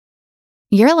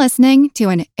You're listening to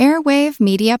an Airwave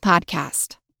Media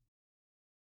Podcast.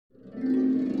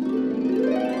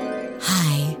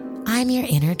 Hi, I'm your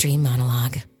inner dream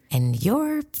monologue, and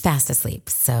you're fast asleep,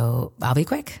 so I'll be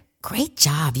quick. Great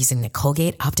job using the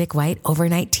Colgate Optic White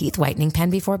Overnight Teeth Whitening Pen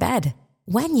before bed.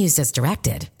 When used as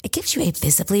directed, it gives you a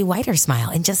visibly whiter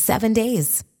smile in just 7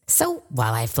 days. So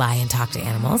while I fly and talk to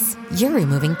animals, you're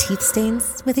removing teeth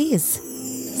stains with ease.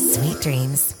 Sweet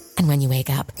dreams. And when you wake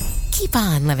up, keep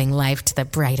on living life to the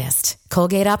brightest.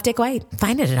 Colgate Optic White.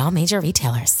 Find it at all major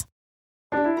retailers.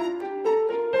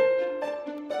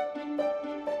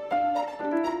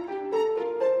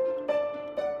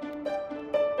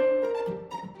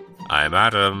 I'm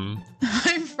Adam.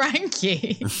 I'm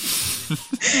Frankie.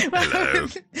 Hello.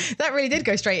 That really did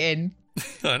go straight in.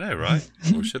 I know, right?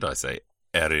 Or should I say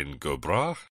Erin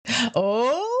Gobrach?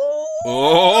 Oh!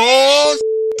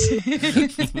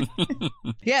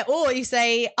 Yeah, or you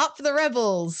say, up for the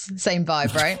rebels. Same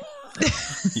vibe, right?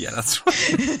 Yeah, that's right.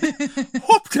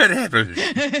 Hop to heaven.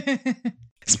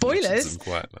 Spoilers.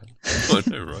 Quiet, man. I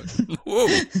know, right? Whoa.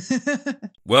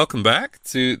 Welcome back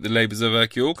to the Labours of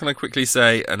Hercule. Can I quickly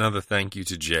say another thank you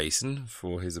to Jason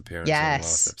for his appearance on the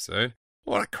last episode?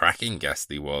 What a cracking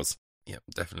guest he was. Yep,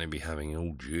 definitely be having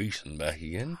old Jason back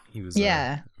again. He was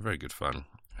very good fun.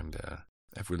 And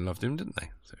everyone loved him, didn't they?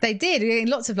 So. They did. We were getting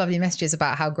lots of lovely messages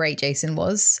about how great Jason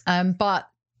was. But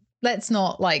let's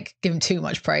not give him too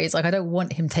much praise. I don't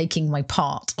want him taking my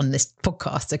part on this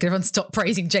podcast. So can everyone stop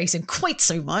praising Jason quite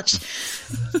so much?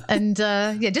 And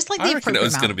just the I reckon it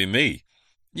was amount. going to be me.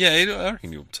 Yeah, I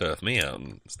reckon you'll turf me out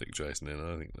and stick Jason in.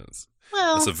 I think that's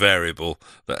a variable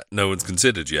that no one's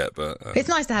considered yet. But it's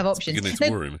nice to have options. It's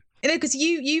beginning to worry me. Because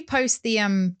you post the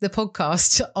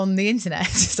podcast on the internet,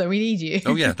 so we need you.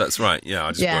 Oh yeah, that's right. Yeah,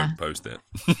 I just won't post it.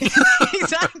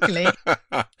 Exactly.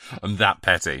 I'm that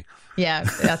petty. Yeah,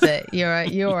 that's it. You've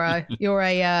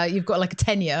got a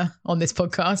tenure on this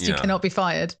podcast. You cannot be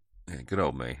fired. Yeah, good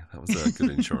old me. That was a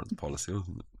good insurance policy,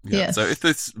 wasn't it? Yeah. Yes. So if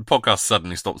this podcast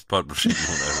suddenly stops publishing,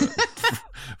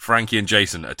 Frankie and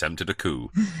Jason attempted a coup.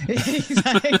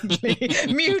 Exactly.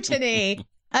 Mutiny.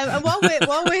 And while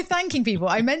we're thanking people,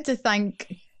 I meant to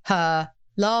thank her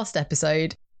last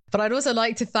episode, but I'd also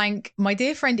like to thank my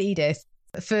dear friend Edith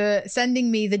for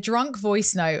sending me the drunk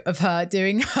voice note of her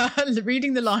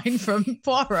reading the line from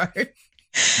Poirot.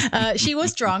 She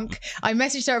was drunk. I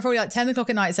messaged her at probably 10 o'clock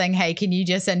at night saying, hey, can you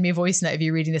just send me a voice note of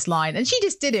you reading this line? And she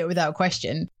just did it without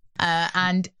question.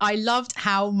 And I loved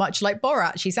how much like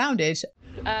Borat she sounded.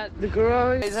 The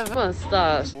girl is a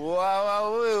mustache.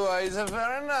 Wow, is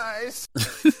very nice.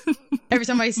 Every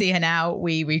time I see her now,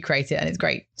 we recreate it and it's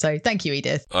great. So thank you,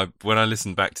 Edith. When I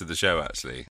listened back to the show,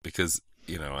 actually, because,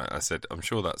 I said, I'm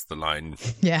sure that's the line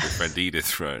your friend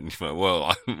Edith wrote. And she went,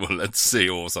 well, let's see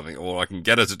or something, or I can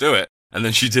get her to do it. And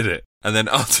then she did it. And then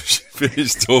after she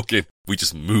finished talking, we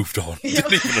just moved on.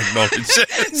 Didn't even acknowledge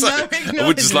it. So I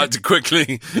would just like to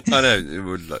quickly,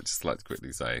 just like to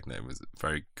quickly say, no, it was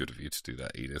very good of you to do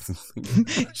that, Edith.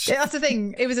 That's the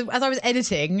thing. It was, as I was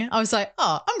editing, I was like,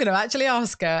 I'm going to actually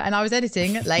ask her. And I was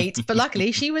editing late, but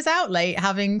luckily she was out late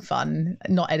having fun,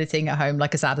 not editing at home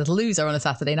like a sad little loser on a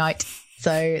Saturday night.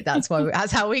 So that's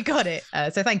how we got it.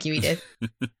 So thank you, Edith.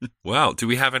 Wow. Do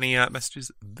we have any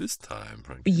messages this time,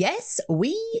 Frank? Yes,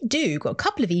 we do. Got a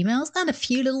couple of emails and a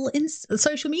few little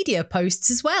social media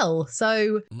posts as well.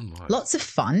 So lots of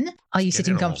fun. Are you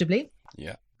sitting comfortably?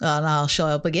 Yeah. And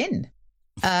I'll begin.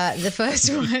 The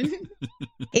first one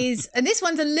is, and this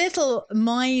one's a little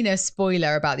minor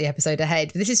spoiler about the episode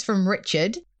ahead. This is from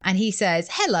Richard, and he says,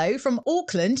 hello from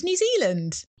Auckland, New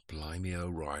Zealand. Blimey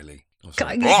O'Reilly.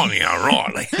 Blimey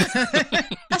O'Reilly.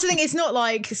 That's the thing. It's not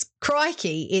like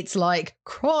crikey. It's like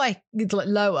It's like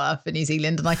lower for New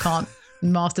Zealand, and I can't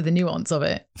master the nuance of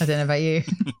it. I don't know about you.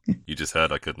 You just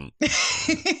heard I couldn't.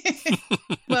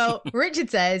 Well,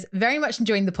 Richard says, very much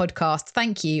enjoying the podcast.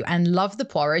 Thank you, and love the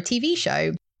Poirot TV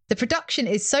show. The production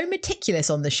is so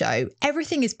meticulous on the show.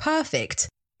 Everything is perfect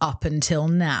up until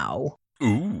now.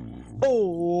 Ooh.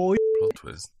 Oh. Plot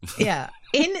twist. Yeah.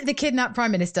 In The Kidnapped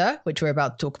Prime Minister, which we're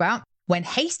about to talk about, when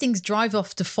Hastings drives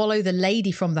off to follow the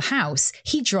lady from the house,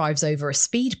 he drives over a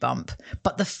speed bump.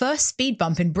 But the first speed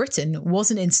bump in Britain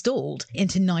wasn't installed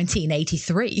into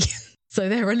 1983. So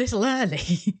they're a little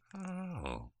early.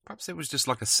 Oh, perhaps it was just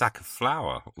like a sack of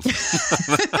flour.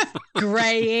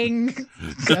 Greying.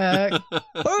 Or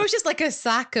it was just like a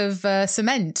sack of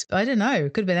cement. I don't know.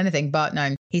 Could have been anything, but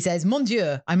no. He says, Mon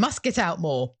Dieu, I must get out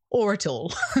more. Or at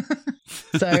all.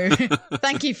 So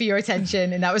thank you for your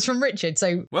attention. And that was from Richard.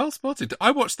 So well spotted.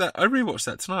 I rewatched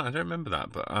that tonight. I don't remember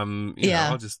that, but I'm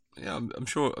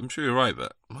sure you're right,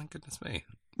 but my goodness me.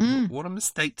 What a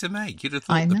mistake to make. You'd have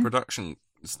thought the production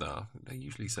staff, they're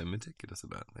usually so meticulous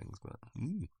about things, but...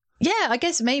 Yeah, I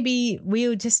guess maybe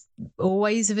we'll just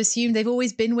always have assumed they've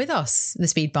always been with us, the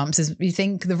speed bumps. As you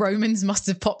think the Romans must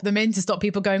have popped them in to stop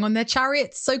people going on their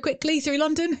chariots so quickly through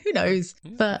London? Who knows?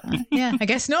 Yeah. But yeah, I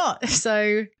guess not.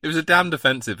 So it was a damned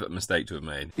offensive mistake to have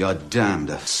made. You're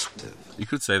damned offensive. You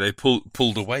could say they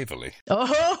pulled a Waverley.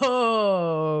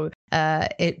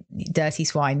 Dirty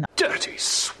swine. Dirty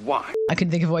swine. I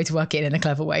couldn't think of a way to work it in a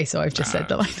clever way, so I've just said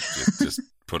the line. just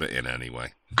put it in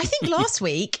anyway. I think last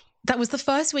week... That was the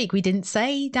first week we didn't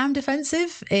say damned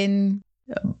offensive in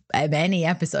any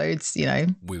episodes, you know.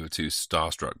 We were too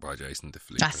starstruck by Jason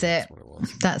DeFelipe. That's it. What it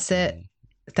was. That's it.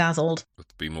 Dazzled. We have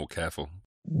to be more careful.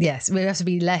 Yes, we have to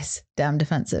be less damned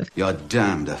offensive. You're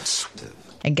damned offensive.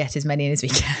 And get as many in as we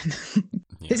can.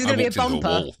 Yeah, this is going to be a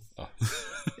bumper.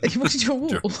 You walked into a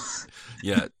wall?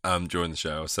 During the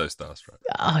show, I was so starstruck.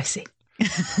 Oh, I see.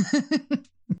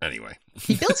 Anyway.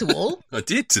 You built a wall? I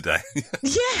did today.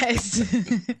 Yes.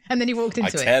 And then you walked into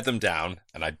it. I tear them down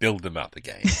and I build them up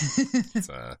again.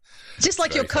 Just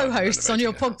like your co-hosts on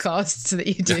your podcasts that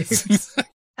you do.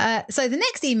 So the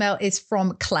next email is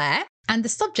from Claire, and the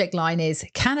subject line is,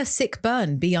 can a sick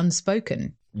burn be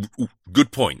unspoken?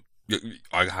 Good point.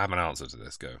 I have an answer to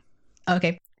this. Go.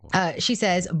 Okay. She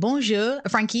says, bonjour,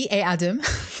 Frankie et Adam.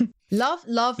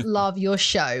 Love your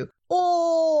show.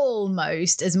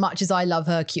 Almost as much as I love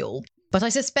Hercule. But I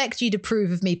suspect you'd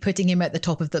approve of me putting him at the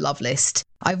top of the love list.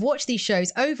 I've watched these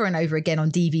shows over and over again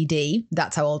on DVD.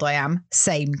 That's how old I am.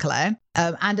 Same, Claire.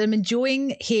 And I'm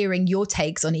enjoying hearing your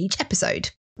takes on each episode.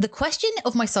 The question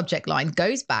of my subject line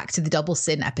goes back to the Double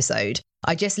Sin episode.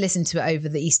 I just listened to it over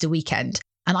the Easter weekend.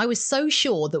 And I was so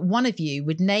sure that one of you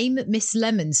would name Miss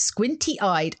Lemon's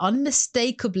squinty-eyed,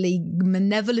 unmistakably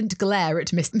malevolent glare at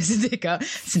Mr. Dicker,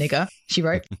 snigger, she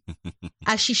wrote,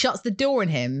 as she shuts the door on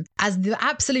him as the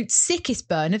absolute sickest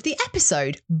burn of the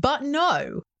episode. But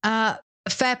no.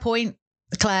 Fair point,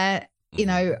 Claire. You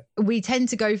know, we tend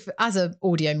to go for, as an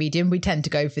audio medium, we tend to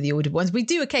go for the audible ones. We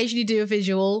do occasionally do a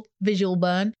visual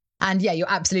burn. And yeah, you're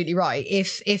absolutely right.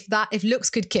 If looks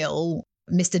could kill...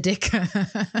 Mr. Dicker,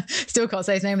 still can't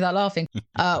say his name without laughing,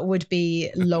 would be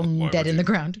long dead in the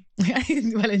ground.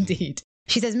 Well, indeed.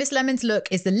 She says, Miss Lemon's look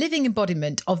is the living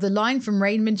embodiment of the line from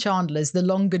Raymond Chandler's The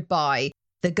Long Goodbye.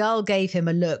 The girl gave him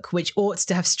a look which ought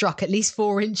to have struck at least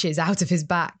 4 inches out of his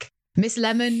back. Miss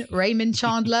Lemon, Raymond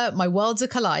Chandler, my worlds are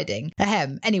colliding.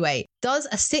 Ahem. Anyway, does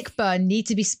a sick burn need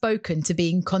to be spoken to be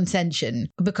in contention?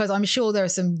 Because I'm sure there are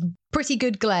some pretty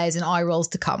good glares and eye rolls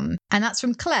to come. And that's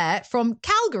from Claire from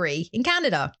Calgary in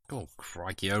Canada. Oh,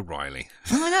 crikey O'Reilly.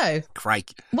 Oh, I know.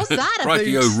 Crikey. What's that about?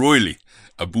 Crikey O'Reilly.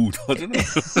 A boot. I don't know.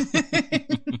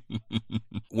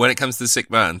 When it comes to sick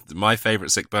burn, my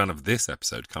favourite sick burn of this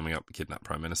episode, coming up, Kidnapped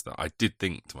Prime Minister, I did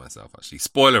think to myself, actually,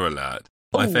 spoiler alert,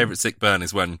 my favourite sick burn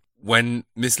is when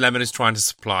Miss Lemon is trying to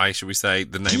supply, should we say,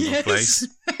 the name of the place.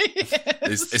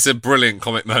 Yes. It's a brilliant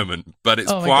comic moment, but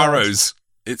it's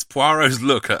Poirot's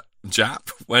look at Jap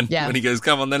when he goes,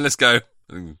 come on then, let's go.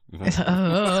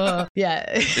 Yeah.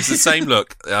 It's the same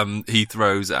look he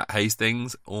throws at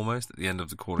Hastings almost at the end of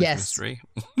the Cornish Mystery.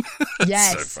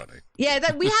 Yes. So funny.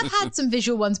 Yeah, we have had some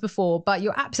visual ones before, but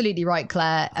you're absolutely right,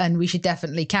 Claire, and we should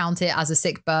definitely count it as a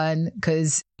sick burn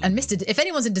because, and if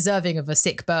anyone's deserving of a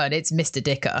sick burn, it's Mr.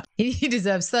 Dicker. He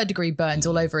deserves 3rd-degree burns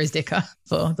all over his dicker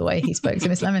for the way he spoke to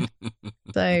Miss Lemon.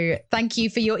 So thank you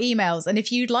for your emails. And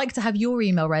if you'd like to have your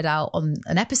email read out on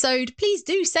an episode, please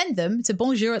do send them to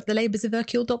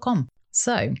bonjour@thelaborsofhercule.com.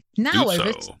 So now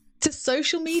over to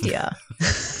social media.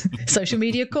 Social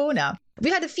media corner. We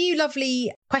had a few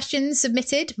lovely questions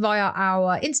submitted via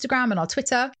our Instagram and our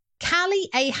Twitter. Callie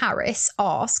A. Harris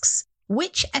asks,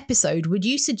 which episode would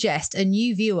you suggest a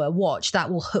new viewer watch that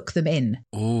will hook them in?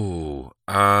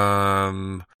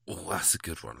 That's a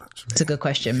good one, actually. It's a good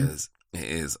question. Because it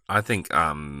is. I think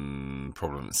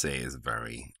Problem at Sea is a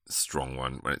very strong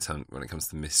one when it comes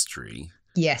to mystery.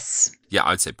 Yes. Yeah,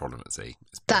 I'd say Problem at Sea.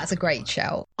 That's a great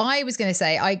shout. I was going to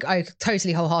say, I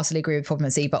totally wholeheartedly agree with Problem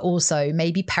at Sea, but also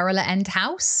maybe Peril at End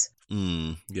House.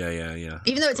 Yeah.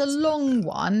 Even though it's a long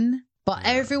one, but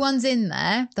everyone's in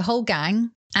there, the whole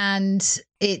gang. And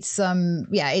it's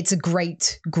it's a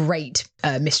great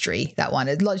mystery, that one.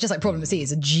 It's just like Problem at Sea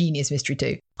is a genius mystery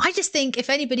too. I just think if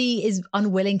anybody is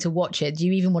unwilling to watch it, do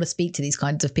you even want to speak to these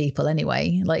kinds of people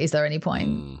anyway? Like, is there any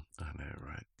point? I know,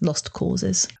 right? Lost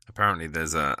causes. Apparently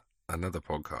there's another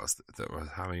podcast that was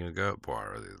having a go at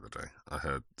Poirot the other day. I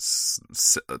heard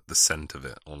the scent of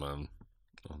it on the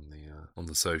on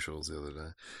the socials the other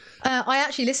day. I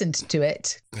actually listened to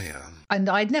it. Yeah. And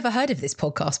I'd never heard of this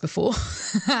podcast before.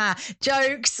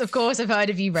 Jokes. Of course, I've heard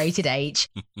of you, Rated H.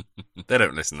 They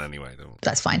don't listen anyway, don't they?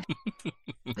 That's fine.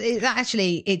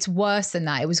 It's worse than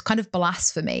that. It was kind of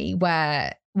blasphemy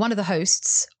where one of the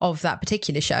hosts of that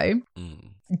particular show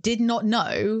did not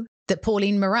know that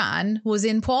Pauline Moran was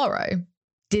in Poirot.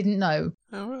 Didn't know.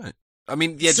 All right. I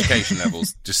mean, the education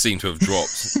levels just seem to have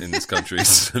dropped in this country. You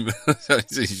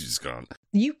just can't.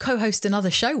 You co-host another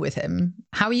show with him.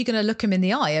 How are you going to look him in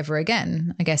the eye ever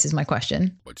again, I guess is my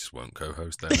question. I just won't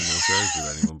co-host any more shows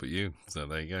with anyone but you. So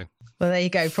there you go. Well, there you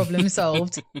go. Problem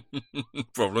solved.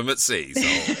 Problem at sea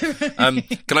solved.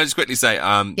 Can I just quickly say,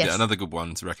 yes. yeah, another good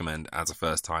one to recommend as a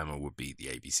first-timer would be the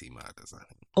ABC Murders, I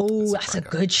think. Oh, that's a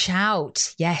good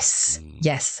shout. Yes.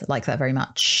 Yes, like that very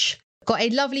much. Got a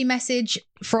lovely message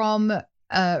from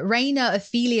Raina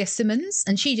Ophelia Simmons,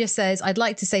 and she just says, I'd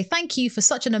like to say thank you for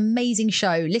such an amazing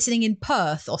show, listening in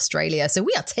Perth, Australia. So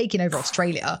we are taking over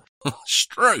Australia.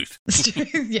 Struth.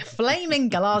 Yeah, flaming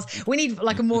galahs. We need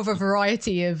like a more of a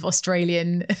variety of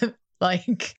Australian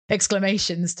like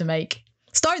exclamations to make.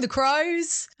 Stone the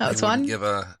Crows. That's one. Give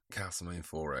a Castlemaine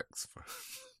 4X.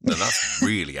 No, that's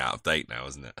really out of date now,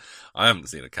 isn't it? I haven't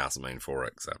seen a Castlemaine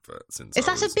 4X advert since. Is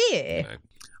that a beer?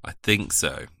 I think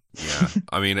so. Yeah.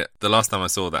 I mean, the last time I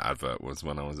saw that advert was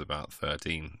when I was about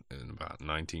 13, in about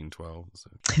 1912.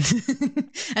 So.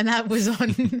 And that was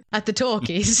on at the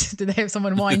Talkies. Did they have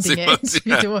someone winding it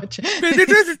to watch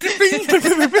it?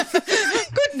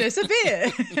 Goodness, a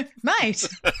beer, mate.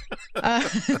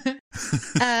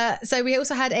 So we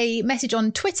also had a message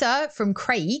on Twitter from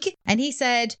Craig, and he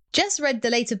said, just read the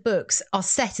later books are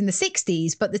set in the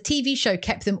 60s, but the TV show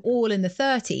kept them all in the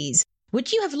 30s.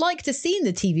 Would you have liked to seen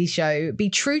the TV show be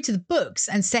true to the books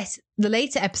and set the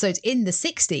later episodes in the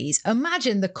 60s?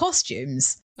 Imagine the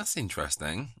costumes. That's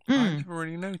interesting. I never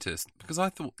really noticed because I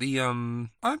thought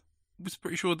I was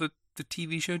pretty sure that the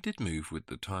TV show did move with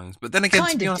the times. But then again,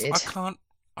 to be honest,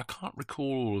 I can't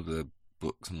recall all of the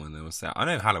books and when they were set. I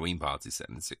know Halloween Party's set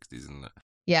in the 60s, isn't it?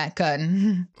 Yeah,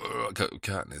 Curtain.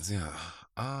 Curtain is, yeah.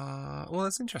 Well,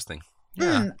 that's interesting.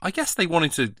 Yeah, I guess they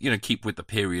wanted to, keep with the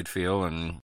period feel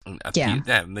and. Yeah,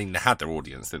 I mean, they had their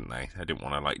audience, didn't they? They didn't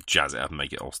want to like jazz it up and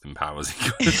make it Austin Powers.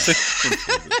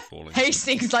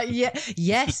 Hastings like,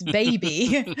 yes,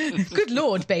 baby. Good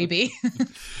Lord, baby.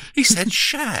 He said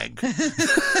shag.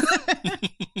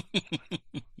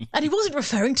 And he wasn't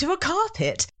referring to a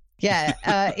carpet. Yeah,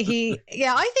 I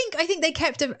think they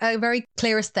kept a very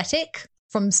clear aesthetic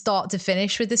from start to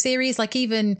finish with the series. Like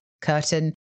even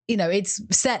Curtain, it's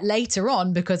set later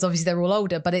on because obviously they're all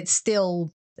older, but it's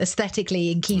still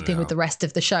aesthetically in keeping with the rest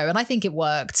of the show. And I think it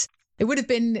worked. It would have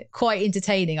been quite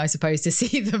entertaining, I suppose, to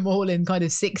see them all in kind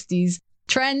of 60s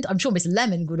trend. I'm sure Miss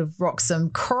Lemon would have rocked some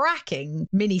cracking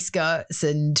mini skirts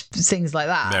and things like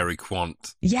that. Mary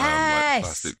Quant. Yes. Like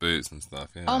plastic boots and stuff.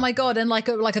 Yeah. Oh my God. And like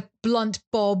a blunt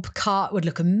bob cut would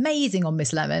look amazing on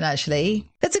Miss Lemon, actually.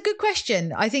 That's a good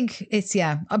question. I think it's,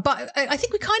 But I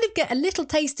think we kind of get a little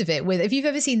taste of it with, if you've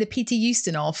ever seen the Peter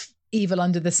Ustinov Evil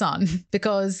Under the Sun,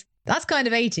 because that's kind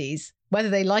of 80s,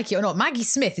 whether they like it or not. Maggie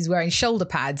Smith is wearing shoulder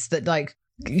pads that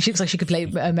she looks like she could play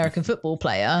an American football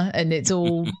player, and it's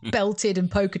all belted and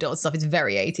polka dot stuff. It's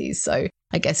very 80s. So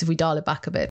I guess if we dial it back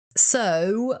a bit.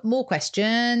 So more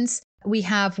questions. We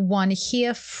have one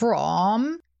here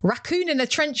from Raccoon in a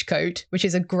Trench Coat, which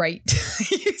is a great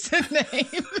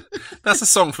username. That's a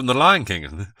song from The Lion King,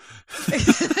 isn't it?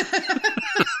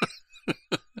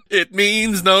 It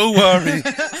means no worry.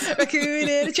 Raccoon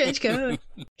in a trench coat.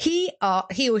 He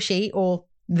or she, or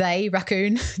they,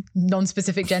 raccoon,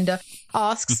 non-specific gender,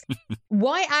 asks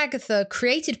why Agatha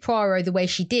created Poirot the way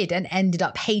she did and ended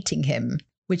up hating him,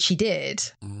 which she did.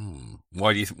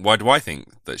 Why do I think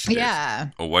that she did? Yeah.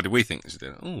 Or why do we think that she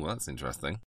did? Oh, that's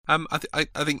interesting. I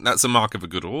think that's a mark of a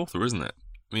good author, isn't it?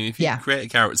 I mean, if you create a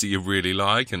character you really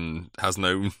like and has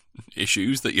no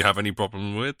issues that you have any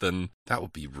problem with, then that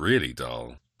would be really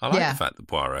dull. I like the fact that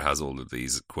Poirot has all of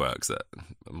these quirks that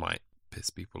might piss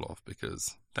people off,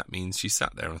 because that means she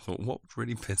sat there and thought, what would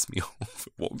really piss me off?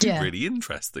 What would be really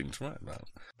interesting to write about?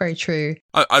 Very true.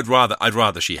 I'd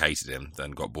rather she hated him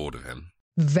than got bored of him.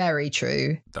 Very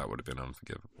true. That would have been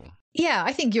unforgivable. Yeah,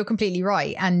 I think you're completely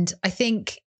right. And I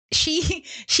think she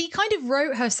kind of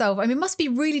wrote herself. I mean, it must be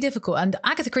really difficult. And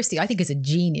Agatha Christie, I think, is a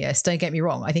genius. Don't get me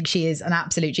wrong. I think she is an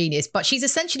absolute genius. But she's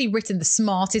essentially written the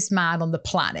smartest man on the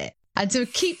planet. And to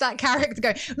keep that character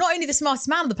going, not only the smartest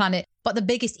man on the planet, but the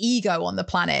biggest ego on the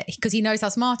planet, because he knows how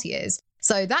smart he is.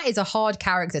 So that is a hard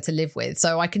character to live with.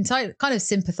 So I can kind of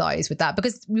sympathize with that,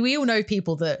 because we all know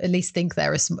people that at least think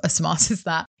they're as smart as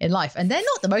that. in life. And they're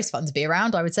not the most fun to be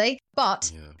around, I would say.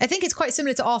 But I think it's quite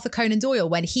similar to Arthur Conan Doyle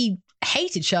when he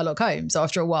hated Sherlock Holmes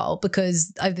after a while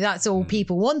because that's all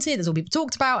people wanted, that's all people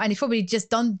talked about, and he's probably just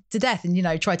done to death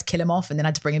and, tried to kill him off and then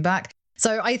had to bring him back.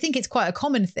 So I think it's quite a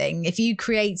common thing. If you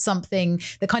create something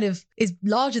that kind of is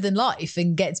larger than life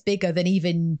and gets bigger than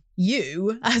even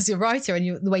you as a writer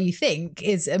and the way you think,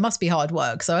 it must be hard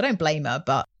work. So I don't blame her.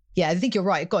 But yeah, I think you're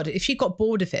right. God, if she got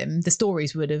bored of him, the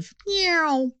stories would have.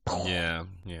 Yeah,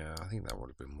 I think that would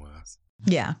have been worse.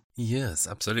 Yeah. Yes,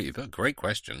 absolutely. But great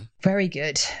question. Very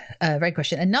good. Very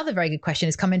question. Another very good question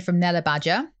is coming from Nella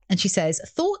Badger. And she says,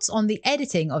 thoughts on the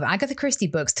editing of Agatha Christie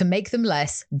books to make them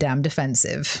less damned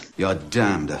offensive? You're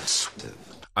damned offensive.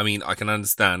 I mean, I can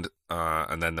understand,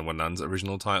 and then there were Nun's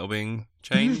original title being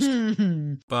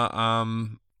changed. But,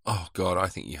 oh God, I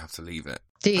think you have to leave it.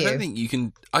 Do you? I don't think you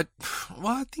can, I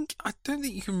don't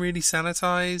think you can really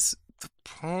sanitize the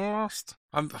past.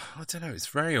 I don't know, it's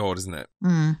very odd, isn't it?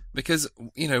 Because,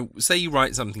 say you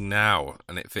write something now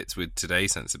and it fits with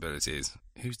today's sensibilities.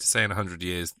 Who's to say in 100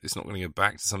 years it's not going to go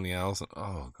back to something else?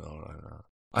 Oh, God, I don't know.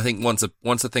 I think once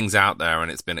a thing's out there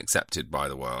and it's been accepted by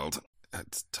the world,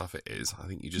 that's tough it is. I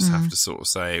think you just have to sort of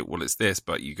say, well, it's this,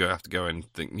 but you have to go and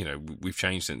think, we've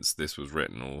changed since this was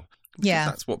written, or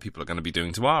that's what people are going to be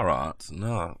doing to our art and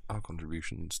our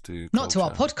contributions to not culture. To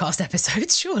our podcast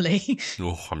episodes, surely.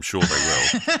 Oh, I'm sure they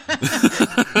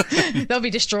will. They'll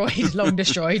be destroyed, long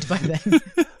destroyed by then.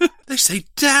 They say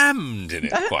damned in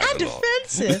it quite and a lot.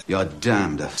 offensive. You're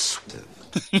damned offensive.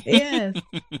 Yes.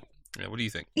 Yeah, what do you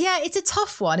think? Yeah, it's a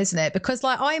tough one, isn't it? Because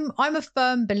I'm a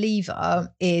firm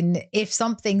believer in if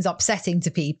something's upsetting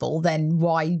to people, then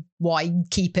why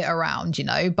keep it around,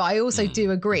 But I also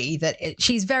do agree that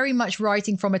she's very much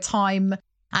writing from a time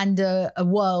and a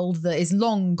world that is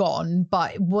long gone,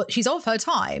 but she's of her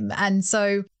time. And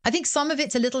so I think some of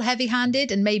it's a little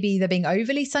heavy-handed and maybe they're being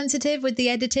overly sensitive with the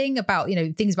editing about,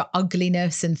 things about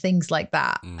ugliness and things like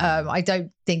that. I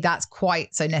don't think that's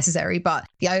quite so necessary, but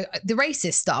the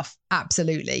racist stuff,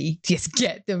 absolutely. Just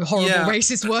get the horrible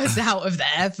racist words out of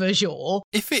there for sure.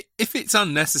 If it's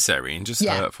unnecessary and just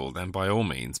hurtful, then by all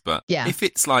means. But if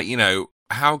it's like,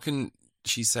 how can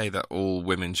she say that all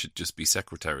women should just be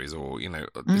secretaries or,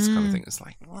 this kind of thing? It's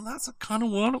like, well, that's kind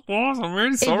of what it was. I'm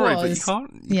really sorry, but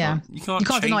you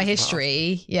can't deny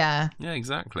history. That. Yeah. Yeah,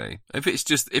 exactly. If it's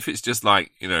just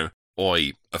like,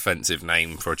 oi, offensive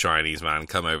name for a Chinese man,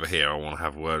 come over here, I want to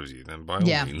have a word with you, then by all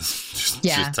means,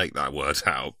 just take that word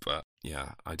out. But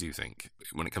yeah, I do think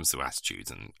when it comes to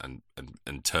attitudes and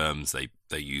terms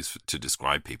they use to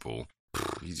describe people,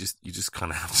 you just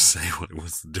kind of have to say what it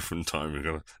was a different time.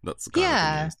 That's the kind of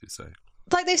thing you used to say.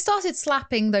 Like they've started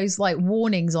slapping those like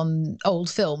warnings on old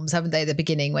films, haven't they? At the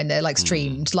beginning when they're like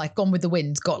streamed, like Gone with the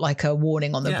Wind's got like a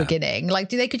warning on the beginning. Like,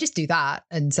 they could just do that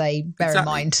and say, bear in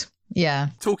mind.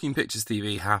 Yeah. Talking Pictures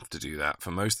TV have to do that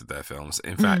for most of their films.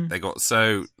 In fact, they got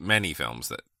so many films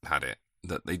that had it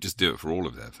that they just do it for all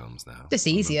of their films now. Just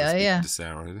easier, yeah.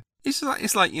 Sarah. It's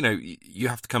like you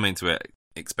have to come into it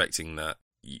expecting that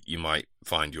you might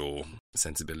find your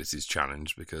sensibilities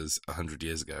challenged because 100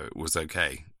 years ago it was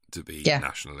okay to be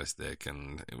nationalistic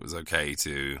and it was okay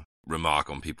to remark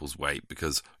on people's weight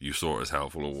because you saw it as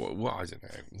helpful or what I don't know.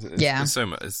 There's so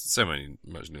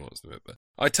much nuance to it, but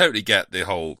I totally get the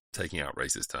whole taking out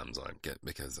racist terms. I get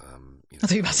because I thought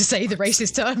you were about to say the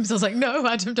racist terms. I was like, no,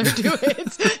 Adam, don't do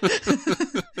it.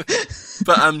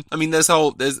 But I mean, there's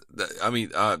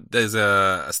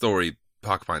a story,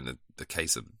 Parker Pine, the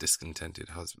case of discontented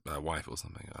wife or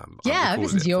something. I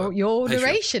listened to your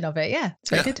narration of it. Yeah,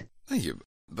 it's very good. Thank you.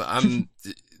 But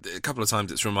a couple of times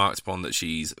it's remarked upon that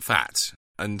she's fat,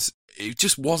 and it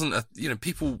just wasn't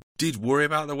people did worry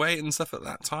about the weight and stuff at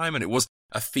that time, and it was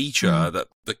a feature that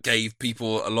gave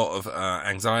people a lot of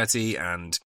anxiety,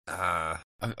 and I'm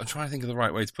trying to think of the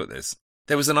right way to put this.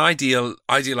 There was an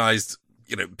idealized,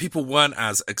 people weren't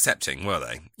as accepting, were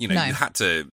they? No. You had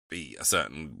to be a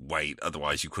certain weight,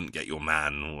 otherwise you couldn't get your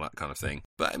man and all that kind of thing.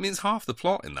 But I mean, it's half the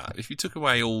plot in that. If you took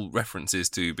away all references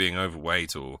to being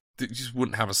overweight, or you just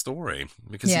wouldn't have a story,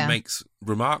 because he makes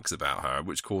remarks about her,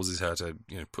 which causes her to,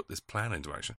 put this plan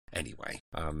into action. Anyway,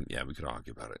 we could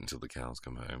argue about it until the cows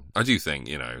come home. I do think,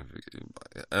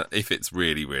 if it's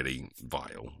really, really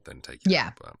vile, then take it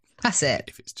out. But that's it.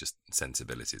 If it's just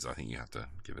sensibilities, I think you have to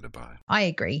give it a bye. I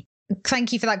agree.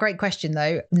 Thank you for that great question,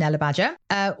 though, Nella Badger.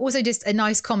 Also, just a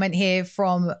nice comment here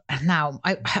from now.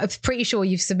 I'm pretty sure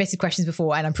you've submitted questions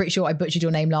before, and I'm pretty sure I butchered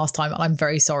your name last time. I'm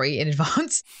very sorry in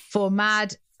advance. For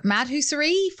Mad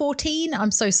Madhusari14.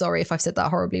 I'm so sorry if I've said that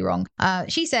horribly wrong.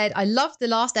 She said, I loved the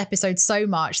last episode so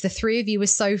much. The three of you were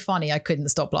so funny. I couldn't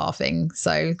stop laughing.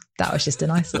 So that was just a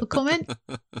nice little comment.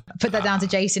 Put that down to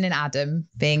Jason and Adam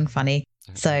being funny.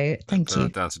 So thank you.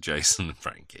 Down to Jason and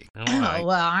Frankie. Oh,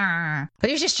 well, but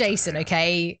it was just Jason,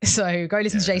 okay? So go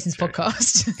listen to Jason's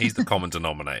podcast. He's the common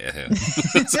denominator here.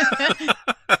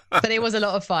 But it was a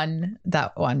lot of fun,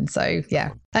 that one. So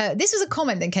yeah. This was a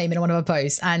comment that came in on one of our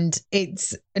posts, and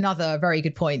it's another very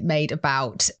good point made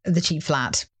about the cheap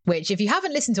flat, which if you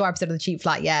haven't listened to our episode of the cheap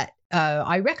flat yet,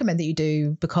 I recommend that you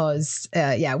do because,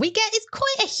 it's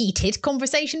quite a heated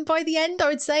conversation by the end, I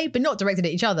would say, but not directed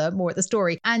at each other, more at the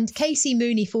story. And Casey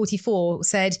Mooney 44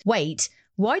 said, wait,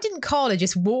 why didn't Carla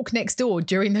just walk next door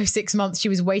during those 6 months she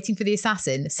was waiting for the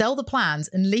assassin, sell the plans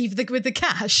and leave with the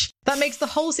cash? That makes the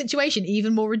whole situation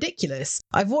even more ridiculous.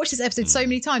 I've watched this episode so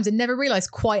many times and never realised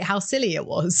quite how silly it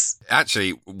was.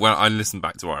 Actually, when I listened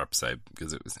back to our episode,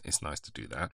 because it's nice to do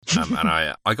that, and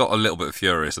I got a little bit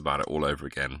furious about it all over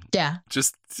again. Yeah.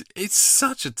 Just, it's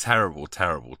such a terrible,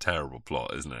 terrible, terrible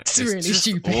plot, isn't it? It's really just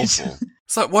stupid. Awful.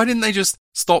 It's like, why didn't they just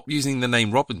stop using the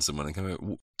name Robinson when they came out?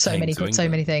 So many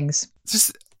things. It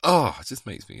just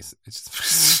makes me.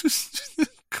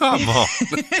 Come on.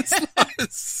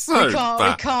 It's so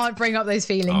bad. We can't bring up those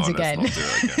feelings again. Let's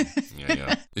not do it again.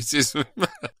 Yeah. It's just,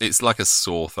 it's like a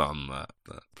sore thumb, that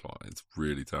plot. It's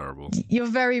really terrible. You're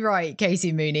very right,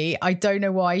 Casey Mooney. I don't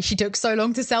know why she took so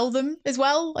long to sell them as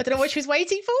well. I don't know what she was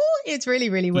waiting for. It's really,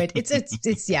 really weird.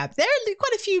 It's yeah. There are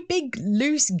quite a few big,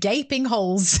 loose, gaping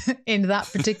holes in that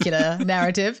particular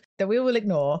narrative that we will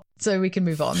ignore so we can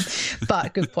move on.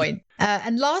 But good point.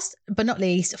 And last but not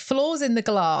least, Flaws in the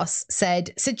Glass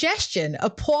said, suggestion, a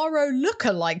Poirot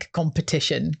lookalike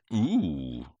competition.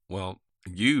 Ooh, well,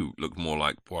 you look more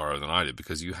like Poirot than I did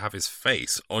because you have his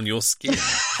face on your skin.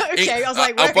 Okay, I was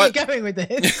like, where are you going with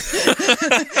this?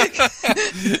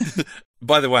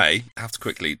 By the way, I have to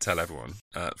quickly tell everyone,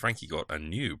 Frankie got a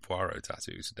new Poirot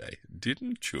tattoo today,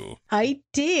 didn't you? I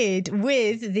did,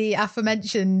 with the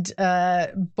aforementioned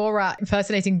Borat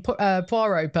impersonating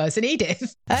Poirot person,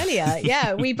 Edith. Earlier,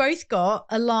 yeah, we both got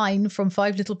a line from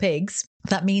Five Little Pigs.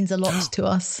 That means a lot to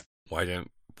us. Why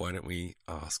don't we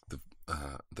ask the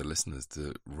listeners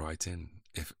to write in?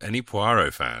 If any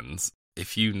Poirot fans,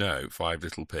 if you know Five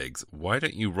Little Pigs, why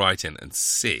don't you write in and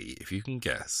see if you can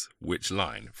guess which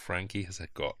line Frankie has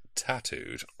got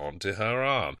tattooed onto her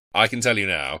arm? I can tell you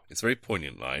now, it's a very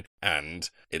poignant line, and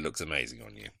it looks amazing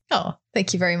on you. Oh,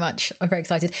 thank you very much. I'm very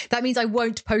excited. That means I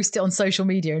won't post it on social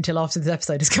media until after this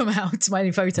episode has come out,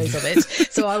 my photos of it.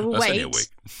 So I will wait.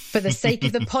 For the sake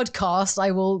of the podcast,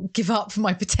 I will give up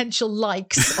my potential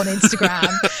likes on Instagram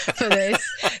for this.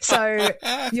 So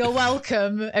you're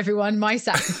welcome, everyone, my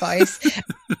sacrifice.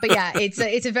 But yeah,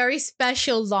 it's a very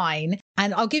special line.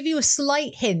 And I'll give you a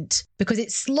slight hint because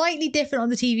it's slightly different on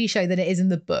the TV show than it is in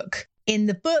the book. In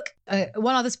the book,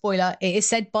 one other spoiler, it is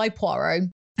said by Poirot.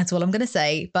 That's all I'm going to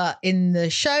say. But in the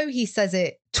show, he says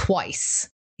it twice.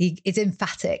 It's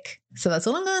emphatic. So that's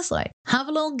all I'm going to say. Have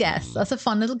a little guess. That's a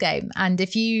fun little game. And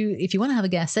if you want to have a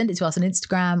guess, send it to us on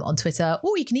Instagram, on Twitter,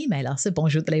 or you can email us at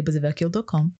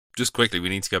bonjour@labelsofhercule.com. Just quickly, we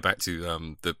need to go back to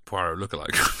the Poirot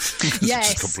lookalike. Yes.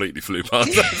 It just completely flew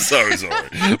past. I'm so sorry.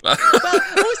 Well,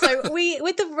 also,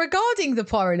 regarding the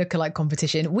Poirot lookalike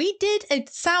competition, we did a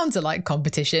sounds-alike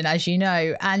competition, as you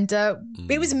know, and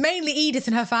it was mainly Edith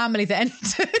and her family that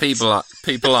entered.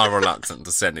 People are reluctant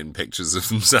to send in pictures of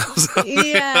themselves.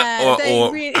 Yeah,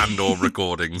 or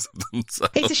recordings of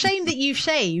themselves. It's a shame that you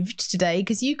shaved today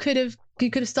because you could have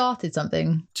started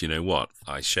something. Do you know what?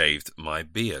 I shaved my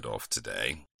beard off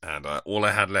today. And all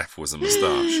I had left was a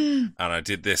moustache. And I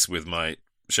did this with my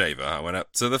shaver. I went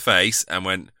up to the face and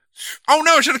went, oh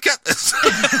no, I should have kept this.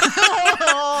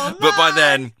 Oh, but by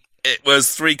then, it was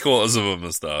 3/4 of a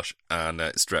moustache. And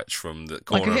it stretched from the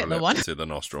corner of the lip to the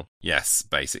nostril. Yes,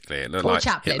 basically. It looked like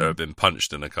Chaplin. Hitler had been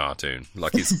punched in a cartoon.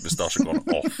 Like his moustache had gone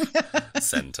off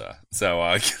centre. So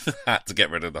I had to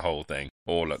get rid of the whole thing.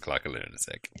 Or look like a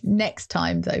lunatic. Next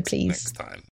time, though, please. Next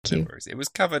time. It was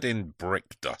covered in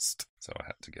brick dust. So I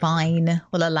had to get Fine,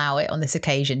 we'll allow it on this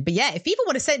occasion. But yeah, if people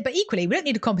want to send, but equally, we don't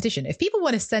need a competition. If people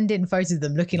want to send in photos of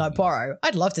them looking like Poirot,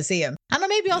 I'd love to see them. And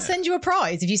maybe I'll send you a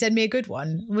prize if you send me a good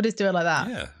one. We'll just do it like that.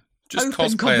 Yeah, just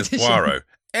cosplay as Poirot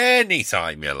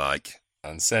anytime you like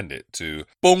and send it to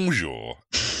bonjour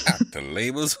at The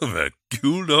labels of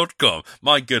Hercule.com.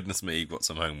 My goodness me, you've got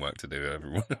some homework to do,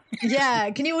 everyone. Yeah,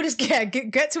 can you all just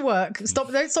get to work? Don't stop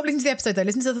listening to the episode though.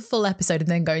 Listen to the full episode and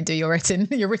then go and do your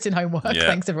written homework. Yeah.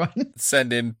 Thanks, everyone.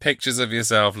 Send in pictures of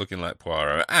yourself looking like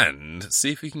Poirot and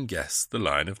see if we can guess the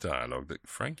line of dialogue that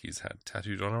Frankie's had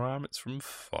tattooed on her arm. It's from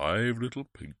Five Little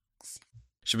Pigs.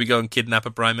 Should we go and kidnap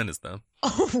a Prime Minister?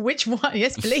 Oh, which one?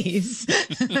 Yes, please.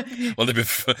 Well,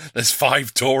 there's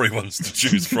 5 Tory ones to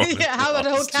choose from. Yeah, how about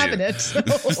a whole cabinet?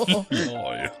 Oh,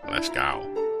 yeah. Let's go.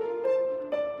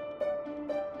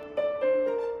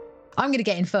 I'm going to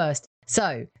get in first.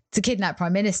 So, to kidnap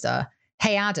Prime Minister,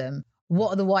 hey, Adam, what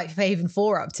are the Whitehaven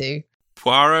Four up to?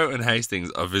 Poirot and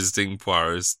Hastings are visiting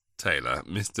Poirot's tailor,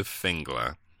 Mr.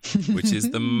 Fingler, which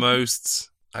is the most,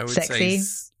 I would sexy.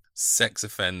 say, sex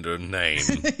offender name.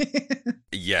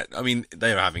 Yeah, I mean,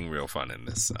 they are having real fun in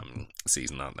this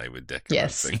season, aren't they, with Dick and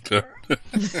Fingler?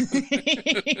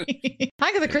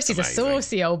 Agatha Christie's a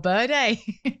saucy old bird, eh?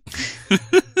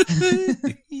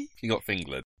 He got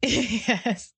fingered.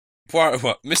 Yes. Poirot,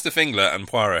 Mr. Fingler and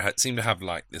Poirot seem to have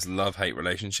like this love-hate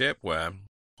relationship where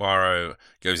Poirot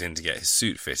goes in to get his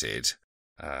suit fitted,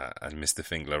 and Mr.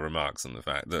 Fingler remarks on the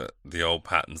fact that the old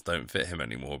patterns don't fit him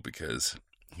anymore because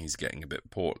he's getting a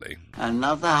bit portly.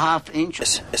 Another half-inch,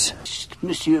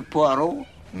 Monsieur Poirot?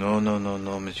 No,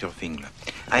 Monsieur Fingler.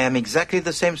 I am exactly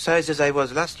the same size as I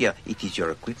was last year. It is your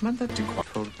equipment that you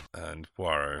control. And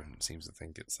Poirot seems to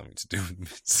think it's something to do with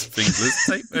Mr. Fingler's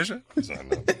tape measure. I don't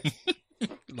know.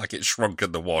 Like it shrunk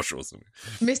in the wash or something.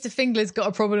 Mr. Fingler's got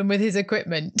a problem with his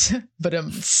equipment. But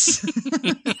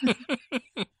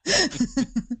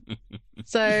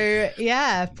So,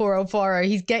 yeah, poor old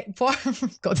Poirot.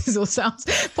 God, this all sounds...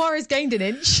 Poirot's gained an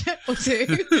inch or two.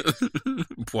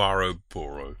 Poirot.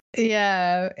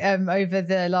 Yeah, over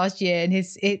the last year. And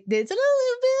it's a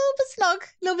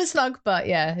little bit snug. But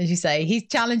yeah, as you say, he's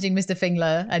challenging Mr.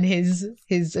 Fingler and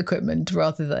his equipment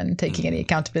rather than taking any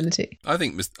accountability. I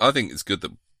think it's good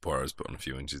that Poirot's put on a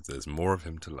few inches. There's more of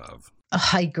him to love.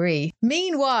 I agree.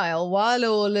 Meanwhile,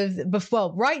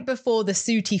 right before the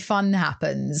sooty fun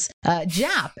happens,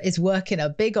 Jap is working a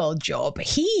big old job.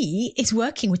 He is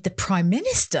working with the Prime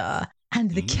Minister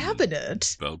and the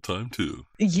cabinet. About time too.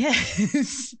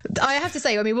 Yes. I have to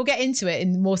say, I mean, we'll get into it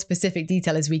in more specific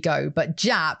detail as we go, but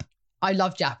Jap, I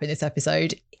love Jap in this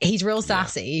episode. He's real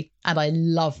sassy, and I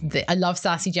love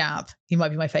sassy Jap. He might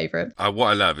be my favourite. What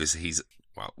I love is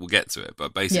well, we'll get to it,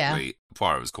 but basically,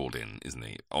 Poirot was called in, isn't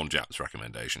he, on Jap's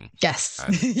recommendation? Yes.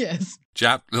 Yes.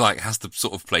 Jap, has to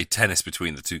sort of play tennis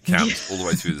between the two camps all the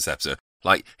way through this episode.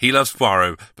 Like, he loves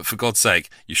Poirot, but for God's sake,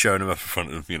 you're showing him up in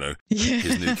front of,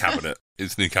 his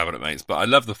new cabinet mates. But I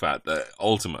love the fact that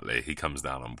ultimately he comes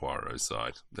down on Poirot's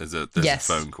side. There's a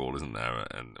phone call, isn't there?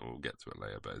 And we'll get to it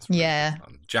later, but it's really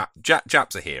fun.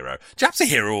 Jap's a hero. Jap's a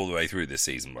hero all the way through this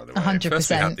season, by the way. 100%.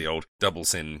 First we had the old Double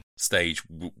Sin stage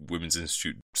Women's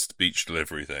Institute speech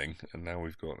delivery thing, and now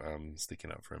we've got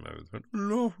sticking up for him over the front.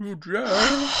 Love you,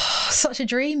 Jap. Such a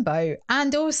dreamboat.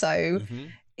 And also...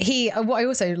 what I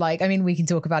also like, I mean, we can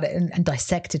talk about it and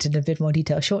dissect it in a bit more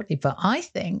detail shortly, but I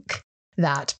think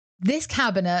that this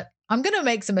cabinet, I'm going to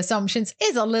make some assumptions,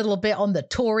 is a little bit on the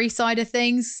Tory side of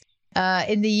things.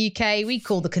 In the UK, we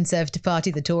call the Conservative Party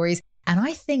the Tories. And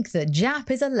I think that Jap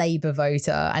is a Labour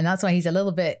voter. And that's why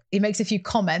he makes a few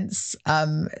comments,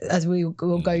 as we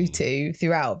will go to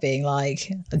throughout, being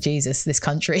like, Jesus, this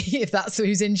country, if that's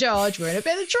who's in charge, we're in a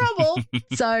bit of trouble.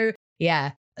 So,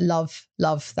 yeah, love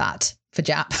that. For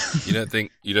Jap. You don't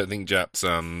think Jap's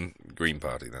Green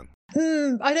Party then?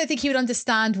 I don't think he would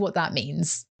understand what that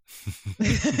means.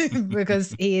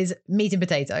 Because he is meat and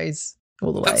potatoes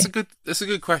all the way. That's a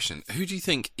good question. Who do you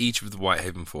think each of the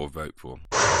Whitehaven Four vote for?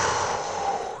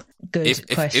 Good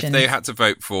question. If they had to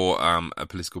vote for a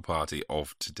political party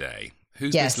of today,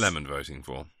 who's Miss Lemon voting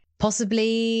for?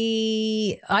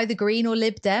 Possibly either Green or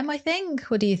Lib Dem, I think.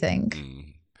 What do you think?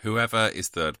 Whoever is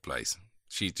third place.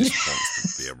 She just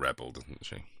wants to be a rebel, doesn't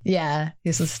she? Yeah,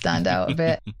 this will stand out a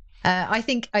bit. I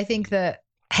think that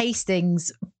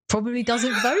Hastings probably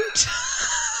doesn't vote.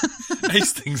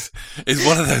 Hastings is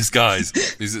one of those guys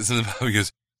who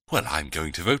goes, well, I'm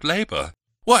going to vote Labour.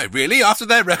 Why, really? After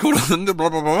their record on the blah,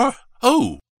 blah, blah?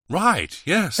 Oh, right,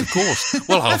 yes, of course.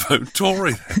 Well, I'll vote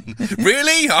Tory then.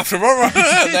 Really? After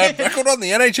their record on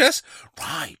the NHS?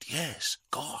 Right, yes,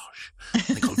 gosh. I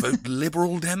think I'll vote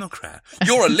Liberal Democrat.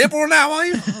 You're a Liberal now, are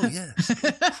you? Oh, yes.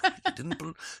 I didn't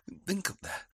think of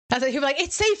that. I thought he'd be like,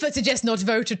 it's safer to just not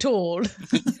vote at all.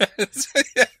 Yes.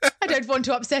 I don't want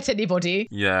to upset anybody.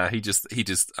 Yeah, he just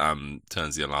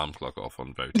turns the alarm clock off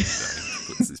on voting day,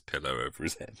 puts his pillow over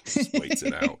his head, just waits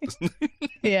it out.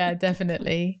 Yeah,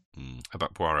 definitely. How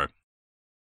about Poirot?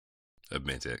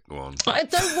 Admit it. Go on. I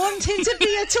don't want him to be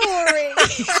a Tory.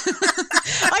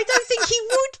 I don't think he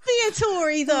would be a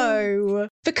Tory, though,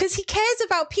 because he cares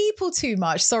about people too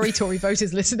much. Sorry, Tory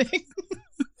voters listening.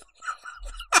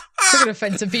 We're going to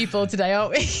offend some people today,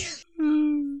 aren't we?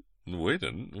 We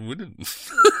didn't.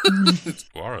 It's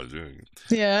Poirot doing it.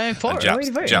 Yeah, Poirot.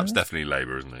 Jap's definitely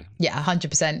Labour, isn't he? Yeah,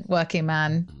 100% working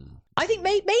man. I think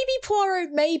maybe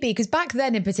Poirot, because back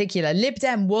then in particular, Lib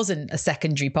Dem wasn't a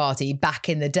secondary party back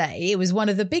in the day. It was one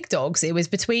of the big dogs. It was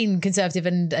between Conservative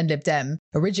and Lib Dem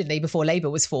originally, before Labour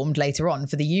was formed later on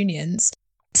for the unions.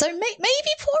 So maybe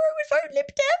Poirot would vote Lib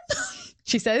Dem,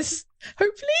 she says.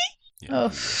 Hopefully. Yeah.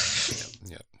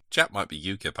 Yeah. Jap might be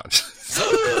UKIP, actually.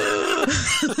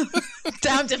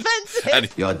 Damn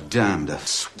defensive. You're damned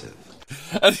assertive.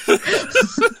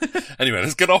 Anyway,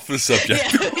 let's get off the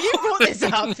subject. Yeah, you brought this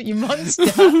up, you monster.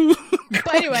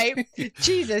 But anyway,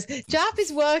 Jesus, Jap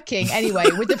is working anyway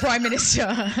with the Prime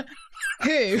Minister.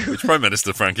 Who? Which Prime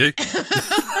Minister, Frankie?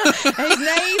 His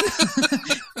name?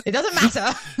 It doesn't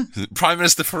matter. Prime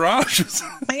Minister Farage?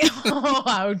 Oh,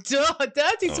 how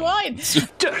dirty swine.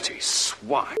 Dirty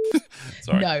swine.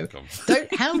 Sorry. No,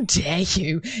 don't. How dare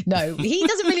you? No, he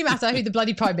doesn't really matter who the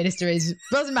bloody Prime Minister is.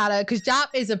 Doesn't matter, because Jap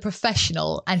is a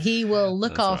professional and he will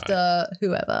look after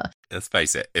whoever. Let's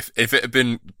face it, if it had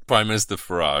been Prime Minister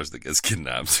Farage that gets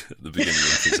kidnapped at the beginning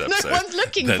of this episode, no one's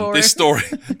looking then for this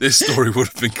him. This story would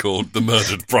have been called The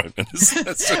Murdered Prime Minister.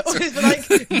 Or it's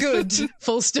like, good,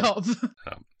 full stop.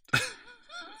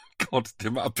 God, the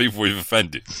amount of people we've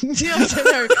offended. Yeah, I don't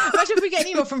know. Imagine if we get an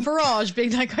email from Farage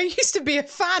being like, I used to be a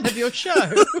fan of your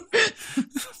show.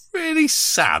 Really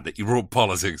sad that you brought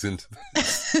politics into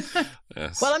this.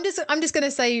 Yes. Well, I'm just going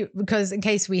to say, because in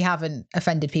case we haven't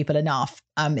offended people enough,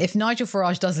 if Nigel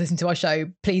Farage does listen to our show,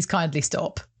 please kindly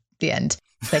stop. The end.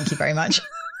 Thank you very much.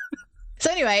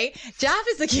 So anyway, Jap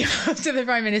is looking after the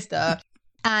Prime Minister.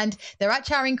 And they're at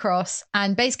Charing Cross,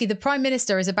 and basically the Prime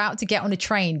Minister is about to get on a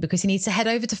train because he needs to head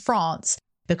over to France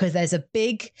because there's a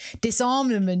big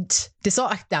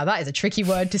now that is a tricky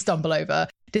word to stumble over.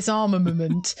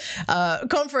 Disarmament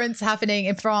conference happening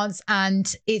in France,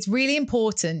 and it's really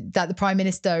important that the Prime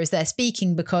Minister is there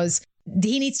speaking because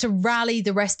he needs to rally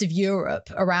the rest of Europe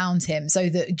around him so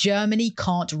that Germany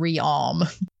can't rearm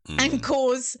and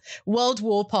cause World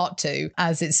War Part 2,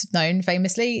 as it's known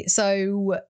famously.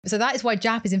 So that is why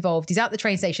Jap is involved. He's at the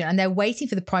train station and they're waiting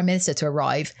for the Prime Minister to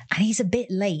arrive, and he's a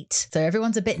bit late. So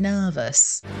everyone's a bit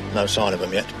nervous. No sign of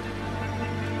him yet.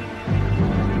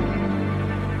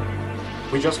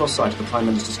 We just lost sight of the Prime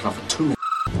Minister's car for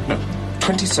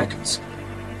 20 seconds.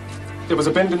 There was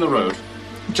a bend in the road,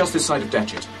 just this side of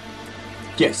Datchet.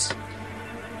 Yes.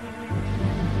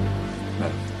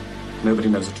 No. Nobody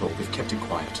knows at all. We've kept it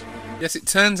quiet. Yes, it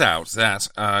turns out that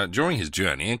during his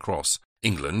journey across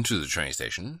England to the train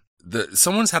station, that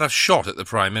someone's had a shot at the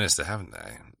Prime Minister, haven't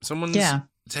they? Someone's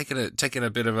taken a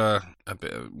bit of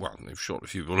well, they've shot a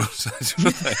few bullets,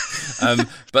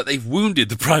 but they've wounded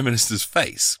the Prime Minister's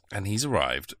face, and he's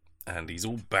arrived, and he's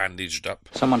all bandaged up.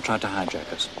 Someone tried to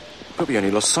hijack us. But we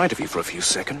only lost sight of you for a few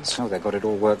seconds. Oh, they got it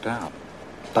all worked out.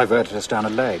 Diverted us down a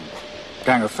lane.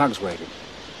 Gang of thugs waiting.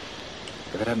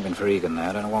 If it hadn't been for Egan there,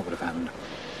 I don't know what would have happened.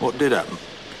 What did happen?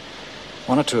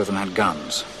 One or two of them had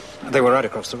guns. They were right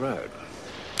across the road.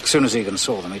 As soon as Egan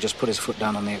saw them, he just put his foot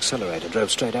down on the accelerator, drove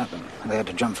straight at them. They had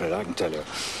to jump for it, I can tell you.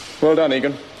 Well done,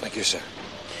 Egan. Thank you, sir.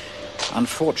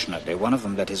 Unfortunately, one of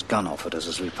them let his gun off at us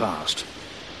as we passed.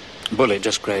 A bullet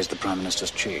just grazed the Prime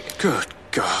Minister's cheek. Good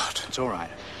God. It's all right.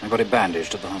 I got it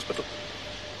bandaged at the hospital.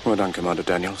 Well done, Commander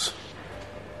Daniels.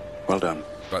 Well done.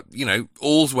 But,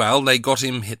 all's well. They got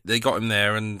him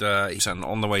there, and he's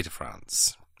on the way to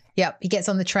France. Yep, he gets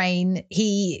on the train.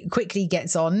 He quickly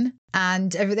gets on,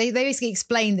 and they basically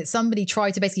explain that somebody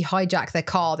tried to basically hijack their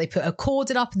car. They put a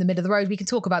cordon up in the middle of the road. We can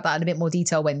talk about that in a bit more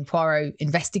detail when Poirot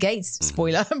investigates.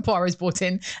 Spoiler, Poirot's brought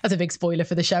in. That's a big spoiler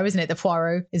for the show, isn't it? That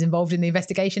Poirot is involved in the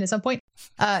investigation at some point.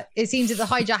 It seems that the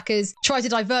hijackers tried to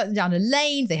divert them down a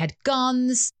lane. They had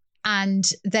guns,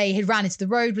 and they had ran into the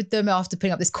road with them after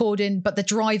putting up this cordon, but the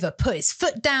driver put his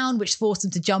foot down, which forced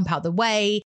them to jump out the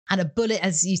way. And a bullet,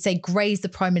 as you say, grazed the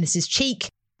Prime Minister's cheek.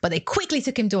 But they quickly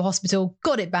took him to a hospital,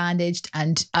 got it bandaged,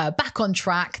 and back on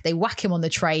track. They whack him on the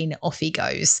train. Off he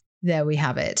goes. There we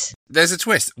have it. There's a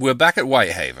twist. We're back at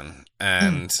Whitehaven,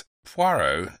 and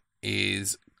Poirot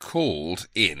is called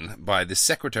in by the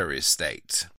Secretary of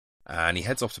State. And he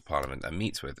heads off to Parliament and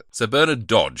meets with Sir Bernard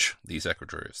Dodge, the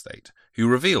Secretary of State, who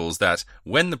reveals that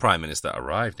when the Prime Minister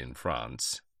arrived in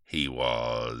France, he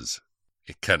was...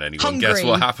 Can anyone guess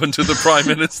what happened to the Prime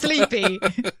Minister? Sleepy.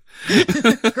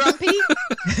 Grumpy?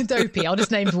 Dopey. I'll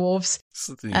just name dwarves.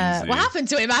 What happened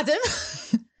to him, Adam?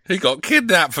 He got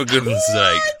kidnapped, for goodness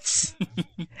sake.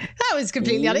 That was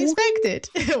completely unexpected.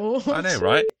 I know,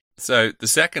 right? So the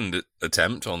second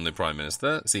attempt on the Prime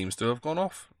Minister seems to have gone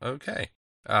off okay.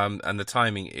 And the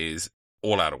timing is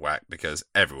all out of whack because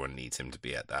everyone needs him to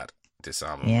be at that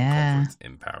disarmament conference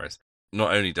in Paris.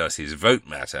 Not only does his vote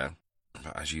matter,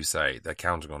 but as you say, they're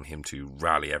counting on him to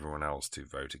rally everyone else to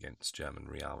vote against German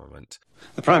rearmament.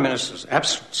 The Prime Minister's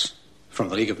absence from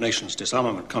the League of Nations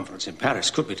disarmament conference in Paris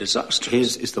could be disastrous.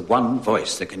 His is the one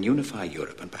voice that can unify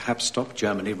Europe and perhaps stop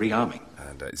Germany rearming.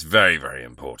 And it's very, very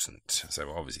important.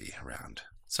 So obviously around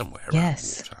somewhere around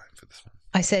wartime for this one.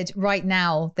 I said right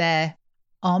now they're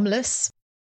armless.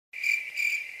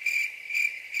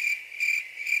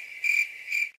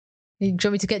 You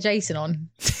want me to get Jason on?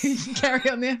 Carry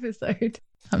on the episode.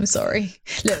 I'm sorry.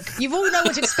 Look, you all know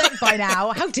what to expect by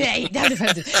now. How dare you?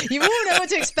 You all know what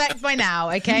to expect by now,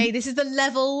 okay? This is the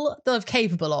level that I'm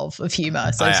capable of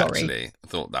humour, so sorry. I actually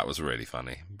thought that was really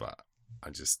funny, but I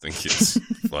just think it's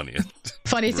funnier.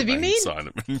 Funnier to be mean?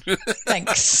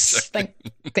 Thanks.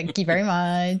 Thank you very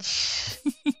much.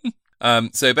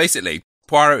 So basically,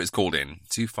 Poirot is called in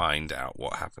to find out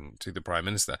what happened to the Prime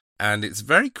Minister. And it's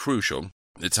very crucial,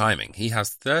 the timing. He has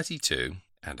 32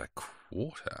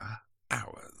 1/4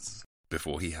 hours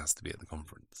before he has to be at the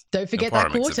conference. Don't forget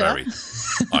that quarter.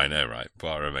 I know, right?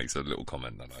 Poirot makes a little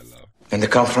comment that I love. And the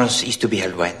conference is to be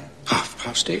held when?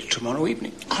 8:30 tomorrow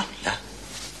evening. Oh, yeah.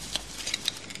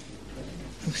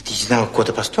 It is now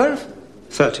 12:15.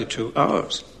 32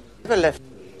 hours. Never left.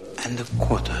 And a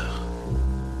quarter.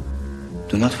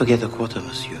 Do not forget a quarter,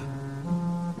 monsieur.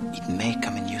 It may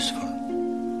come in useful.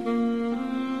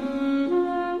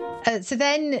 So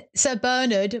then Sir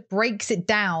Bernard breaks it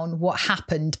down what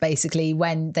happened basically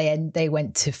when they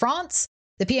went to France.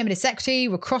 The PM and his secretary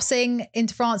were crossing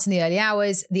into France in the early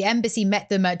hours. The embassy met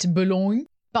them at Boulogne,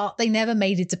 but they never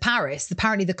made it to Paris.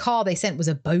 Apparently the car they sent was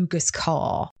a bogus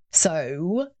car.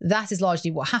 So that is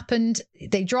largely what happened.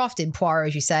 They draft in Poirot,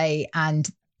 as you say, and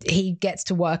he gets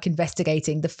to work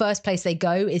investigating. The first place they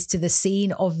go is to the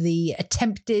scene of the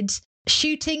attempted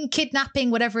shooting, kidnapping,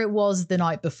 whatever it was the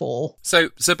night before. So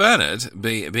Sir Bernard,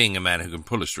 being a man who can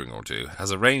pull a string or two,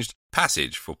 has arranged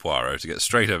passage for Poirot to get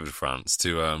straight over to France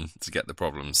to get the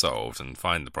problem solved and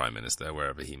find the Prime Minister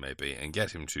wherever he may be and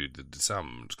get him to the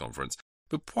disarmament conference.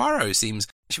 But Poirot seems,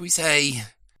 shall we say,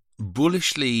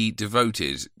 bullishly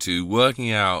devoted to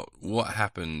working out what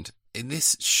happened in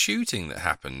this shooting that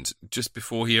happened just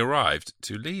before he arrived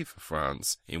to leave for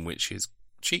France, in which his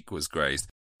cheek was grazed.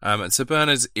 And Sir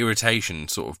Bernard's irritation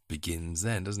sort of begins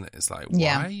then, doesn't it? It's like,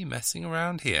 why are you messing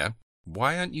around here?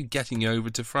 Why aren't you getting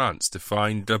over to France to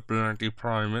find the bloody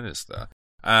Prime Minister?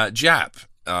 Japp,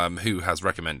 who has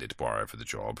recommended Poirot for the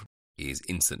job, is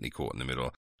instantly caught in the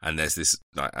middle. And there's this,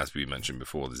 as we mentioned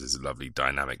before, there's this lovely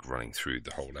dynamic running through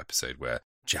the whole episode where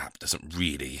Japp doesn't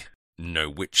really know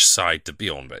which side to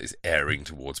be on, but is erring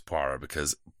towards Poirot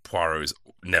because Poirot has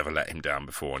never let him down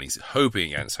before, and he's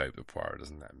hoping against hope that Poirot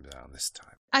doesn't let him down this time.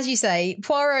 As you say,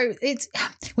 Poirot,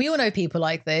 we all know people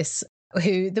like this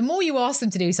who the more you ask them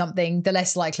to do something, the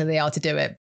less likely they are to do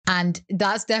it. And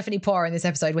that's definitely Poirot in this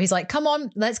episode where he's like, come on,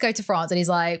 let's go to France. And he's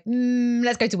like,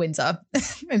 let's go to Windsor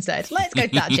instead. Let's go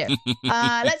to that ship.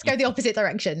 Let's go the opposite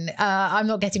direction. I'm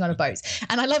not getting on a boat.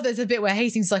 And I love there's a bit where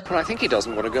Hastings is like, well, I think he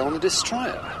doesn't want to go on the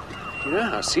destroyer. You know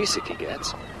how seasick he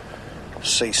gets.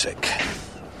 Seasick.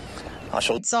 I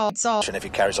shall if he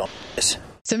carries on this.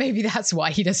 So maybe that's why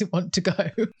he doesn't want to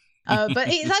go. But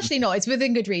it's actually not. It's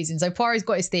within good reason. So Poirot's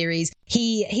got his theories.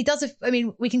 He does,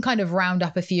 we can kind of round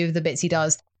up a few of the bits he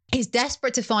does. He's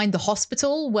desperate to find the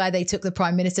hospital where they took the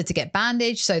Prime Minister to get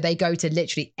bandaged. So they go to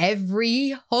literally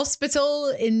every hospital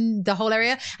in the whole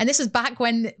area. And this was back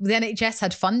when the NHS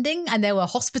had funding and there were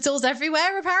hospitals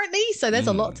everywhere, apparently. So there's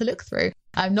a lot to look through.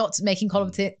 I'm not making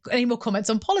any more comments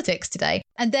on politics today.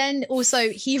 And then also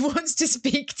he wants to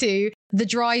speak to the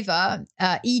driver,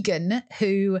 Egan,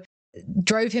 who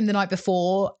drove him the night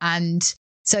before. And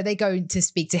so they go to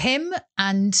speak to him,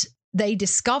 and they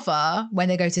discover when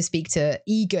they go to speak to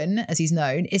Egan, as he's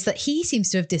known, is that he seems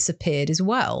to have disappeared as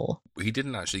well. He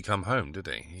didn't actually come home, did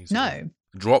he? No.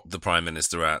 Dropped the Prime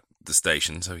Minister at the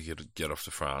station so he could get off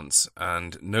to France,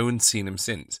 and no one's seen him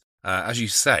since. As you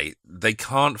say, they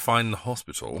can't find the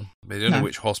hospital. They don't know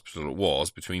which hospital it was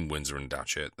between Windsor and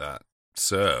Datchet that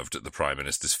served the Prime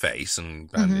Minister's face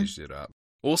and bandaged it up.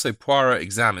 Also, Poirot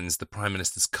examines the Prime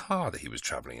Minister's car that he was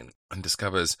travelling in and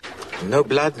discovers... No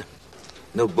blood,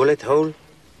 no bullet hole.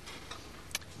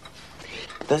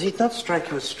 Does it not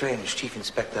strike you as strange, Chief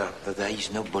Inspector, that there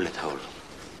is no bullet hole?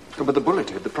 Oh, but the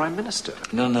bullet hit the Prime Minister.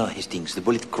 No, Hastings. The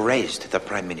bullet grazed the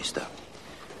Prime Minister.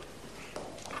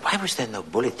 Why was there no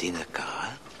bullet in the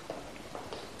car?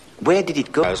 Where did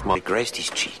it go? As Molly graced his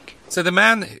cheek. So the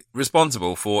man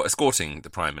responsible for escorting the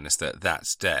Prime Minister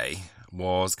that day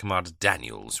was Commander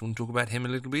Daniels. You want to talk about him a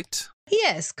little bit?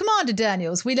 Yes, Commander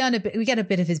Daniels. We get a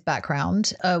bit of his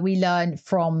background. We learn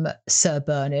from Sir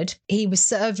Bernard. He was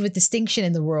served with distinction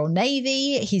in the Royal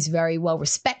Navy. He's very well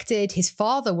respected. His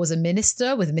father was a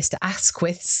minister with Mr.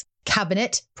 Asquith's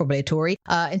cabinet, probably a Tory,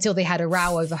 until they had a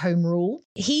row over home rule.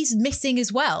 He's missing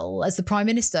as well as the Prime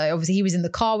Minister. Obviously, he was in the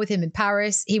car with him in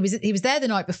Paris. He was there the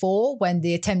night before when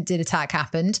the attempted attack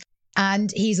happened.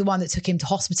 And he's the one that took him to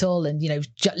hospital and,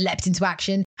 leapt into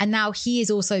action. And now he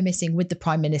is also missing with the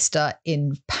Prime Minister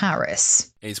in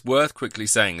Paris. It's worth quickly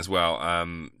saying as well,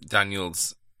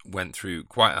 Daniels went through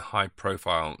quite a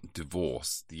high-profile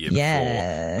divorce the year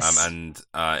before. And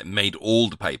made all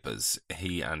the papers.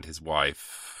 He and his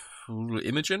wife,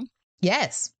 Imogen?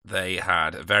 Yes. They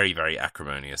had a very, very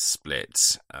acrimonious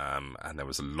split. And there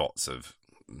was lots of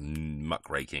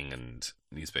muckraking and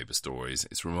newspaper stories.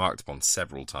 It's remarked upon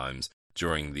several times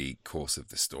during the course of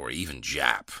the story. Even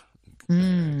Japp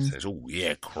says, "Oh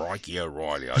yeah, crikey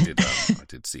O'Reilly." I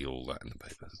did see all that in the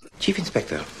papers. Chief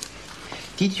Inspector,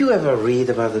 did you ever read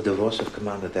about the divorce of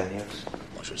Commander Daniels?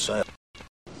 I should say.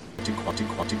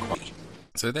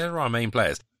 So there are our main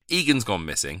players. Egan's gone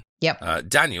missing. Yep.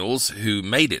 Daniels, who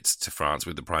made it to France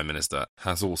with the Prime Minister,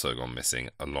 has also gone missing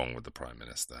along with the Prime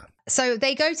Minister. So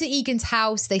they go to Egan's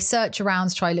house. They search around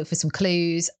to try to look for some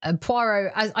clues. And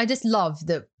Poirot, I just love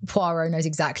that Poirot knows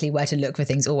exactly where to look for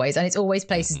things always. And it's always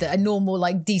places that a normal,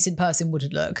 decent person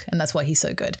wouldn't look. And that's why he's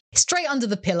so good. Straight under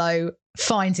the pillow,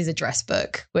 finds his address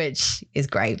book, which is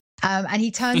great. And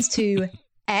he turns to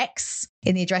X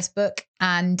in the address book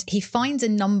and he finds a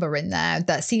number in there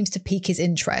that seems to pique his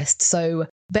interest. So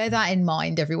bear that in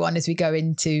mind, everyone, as we go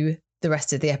into the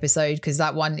rest of the episode, because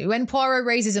that one, when Poirot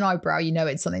raises an eyebrow,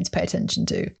 it's something to pay attention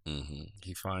to. Mm-hmm.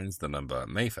 He finds the number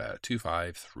Mayfair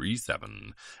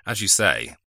 2537. As you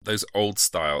say, those old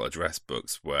style address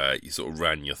books where you sort of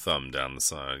ran your thumb down the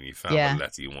side and you found the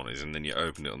letter you wanted and then you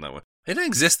opened it on that one. They don't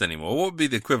exist anymore. What would be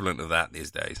the equivalent of that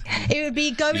these days? It would be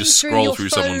going you just through scroll your through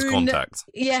phone, someone's contacts.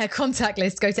 Yeah, contact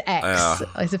list. Go to X,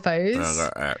 I suppose.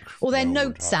 X. Or their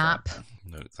Notes app.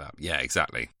 Notes app. Yeah,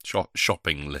 exactly.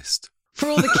 Shopping list. For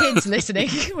all the kids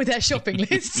listening with their shopping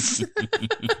lists.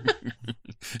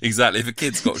 Exactly. If a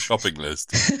kid's got a shopping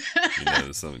list,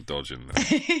 there's something dodging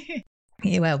there.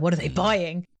 Yeah, well, what are they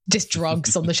buying? Just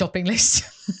drugs on the shopping list.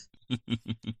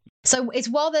 So it's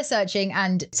while they're searching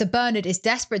and Sir Bernard is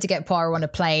desperate to get Poirot on a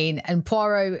plane and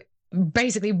Poirot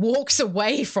basically walks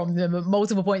away from them at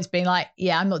multiple points being like,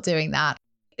 yeah, I'm not doing that.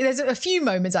 There's a few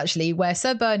moments actually where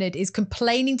Sir Bernard is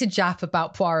complaining to Japp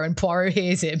about Poirot and Poirot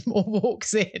hears him or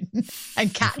walks in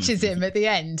and catches him at the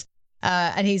end.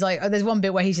 And he's like, there's one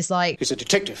bit where he's just like... He's a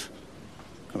detective.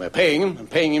 And we're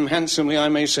paying him handsomely, I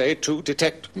may say, to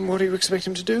detect. What do you expect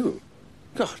him to do?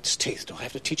 God's teeth, do I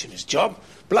have to teach him his job?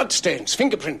 Bloodstains,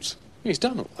 fingerprints. He's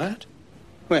done all that.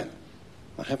 Well,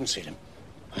 I haven't seen him.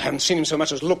 I haven't seen him so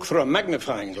much as look through a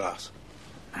magnifying glass.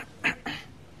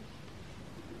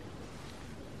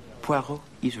 Poirot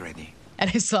is ready.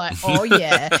 And it's like, oh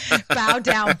yeah, bow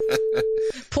down.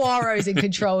 Poirot's in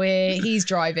control here. He's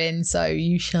driving, so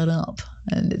you shut up.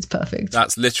 And it's perfect.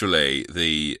 That's literally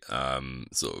the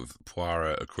sort of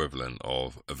Poirot equivalent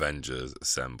of Avengers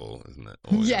Assemble, isn't it?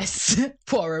 Or, yes,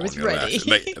 Poirot is ready.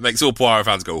 It makes all Poirot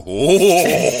fans go,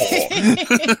 oh!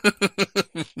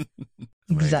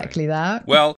 Exactly that.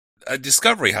 Well, a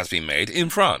discovery has been made in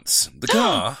France. The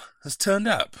car has turned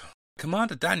up.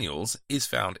 Commander Daniels is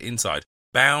found inside,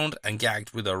 bound and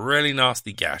gagged with a really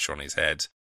nasty gash on his head.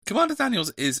 Commander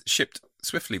Daniels is shipped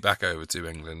swiftly back over to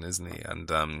England, isn't he? And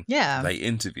they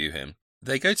interview him.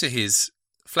 They go to his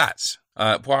flat.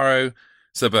 Poirot,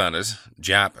 Sir Bernard,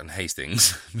 Japp, and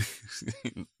Hastings,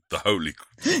 the holy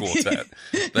quartet.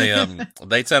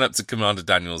 They turn up to Commander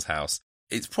Daniels' house.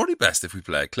 It's probably best if we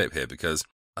play a clip here because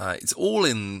it's all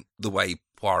in the way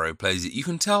Poirot plays it. You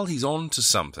can tell he's on to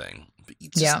something, but you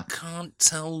just can't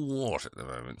tell what at the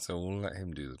moment, so we'll let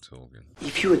him do the talking.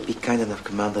 If you would be kind enough,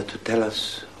 Commander, to tell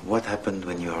us what happened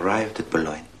when you arrived at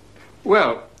Boulogne.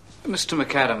 Well, Mr.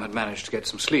 McAdam had managed to get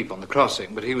some sleep on the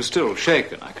crossing, but he was still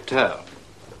shaken, I could tell.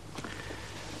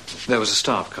 There was a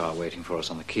staff car waiting for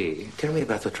us on the quay. Tell me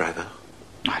about the driver.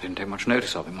 I didn't take much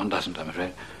notice of him. One doesn't, I'm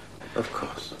afraid. Of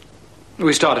course.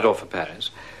 We started off for Paris.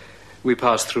 We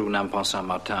passed through Nampont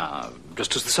Saint-Martin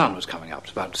just as the sun was coming up. It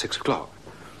was about 6 o'clock.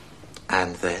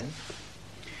 And then?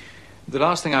 The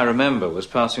last thing I remember was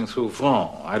passing through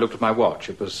Vran. I looked at my watch.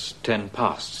 It was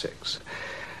 6:10.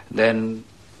 Then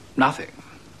nothing.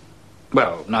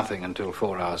 Well, nothing until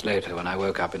 4 hours later when I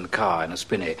woke up in the car in a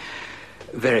spinney.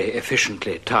 very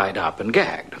efficiently tied up and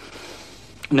gagged.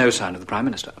 No sign of the Prime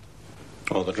Minister.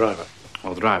 Or the driver.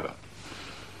 Or the driver.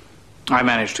 I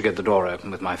managed to get the door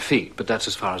open with my feet, but that's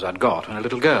as far as I'd got when a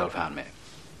little girl found me.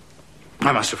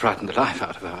 I must have frightened the life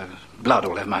out of her. Blood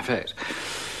all over my face.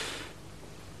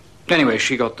 Anyway,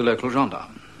 she got the local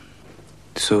gendarme.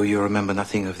 So you remember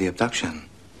nothing of the abduction?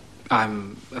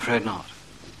 I'm afraid not.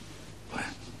 Well,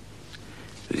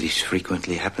 this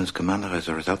frequently happens, Commander, as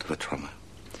a result of a trauma.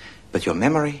 But your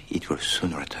memory, it will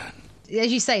soon return.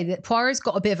 As you say, that Poirot's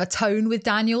got a bit of a tone with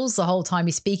Daniels the whole time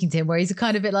he's speaking to him, where he's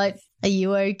kind of a bit like, are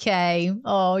you okay?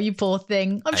 Oh, you poor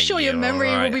thing. I'm sure your memory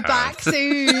will be back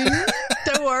soon.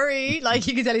 Don't worry. Like,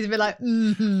 you can tell he's a bit like,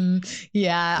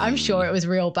 yeah, I'm sure it was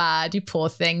real bad. You poor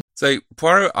thing. So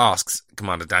Poirot asks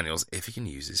Commander Daniels if he can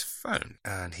use his phone.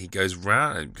 And he goes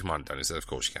round, and Commander Daniels says, of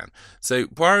course you can. So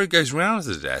Poirot goes round to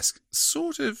the desk,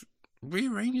 sort of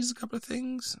rearranges a couple of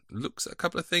things, looks at a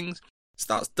couple of things,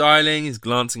 starts dialing, he's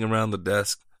glancing around the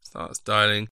desk, starts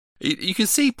dialing. You can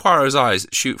see Poirot's eyes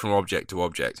shoot from object to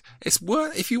object. It's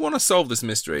worth, if you want to solve this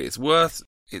mystery, it's worth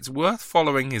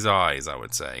following his eyes, I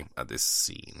would say, at this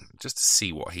scene, just to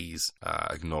see what he's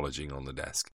acknowledging on the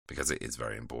desk, because it is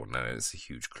very important and it's a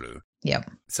huge clue. Yep.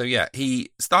 So yeah,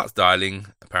 he starts dialing.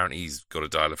 Apparently he's got to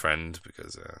dial a friend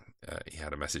because he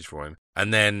had a message for him.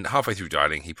 And then halfway through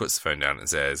dialing, he puts the phone down and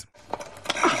says,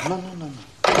 No.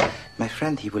 My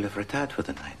friend, he will have retired for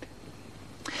the night.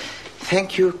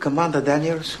 Thank you, Commander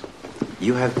Daniels.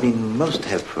 You have been most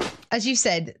helpful. As you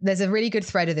said, there's a really good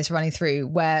thread of this running through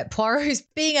where Poirot's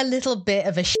being a little bit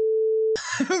of a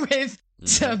with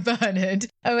Sir Bernard.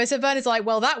 Oh, Sir Bernard's like,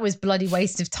 well, that was bloody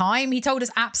waste of time. He told us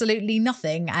absolutely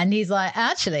nothing. And he's like,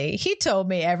 actually, he told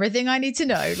me everything I need to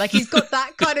know. Like, he's got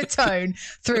that kind of tone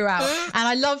throughout. And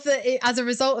I love that as a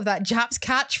result of that, Jap's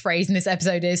catchphrase in this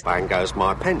episode is, bang goes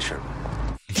my pension.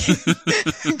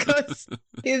 Because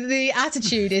the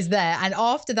attitude is there. And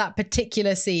after that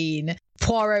particular scene,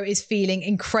 Poirot is feeling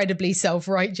incredibly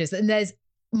self-righteous. And there's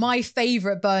my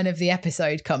favourite burn of the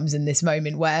episode comes in this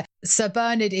moment where Sir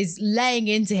Bernard is laying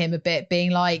into him a bit,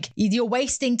 being like, you're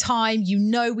wasting time. You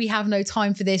know we have no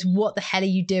time for this. What the hell are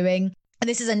you doing? And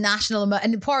this is a national...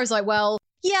 And Poirot's like, well,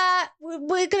 yeah,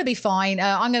 we're going to be fine.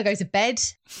 I'm going to go to bed.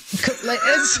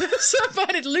 Sir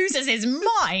Bernard loses his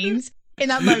mind in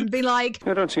that moment, being like...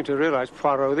 I don't seem to realise,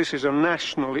 Poirot, this is a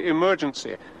national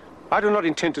emergency. I do not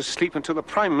intend to sleep until the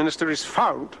Prime Minister is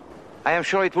found. I am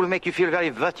sure it will make you feel very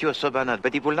virtuous, Sir Bernard,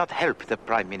 but it will not help the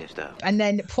Prime Minister. And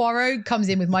then Poirot comes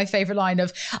in with my favourite line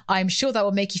of, I'm sure that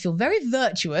will make you feel very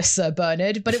virtuous, Sir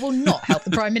Bernard, but it will not help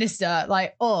the Prime Minister.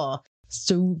 Like, oh,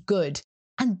 so good.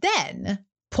 And then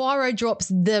Poirot drops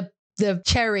the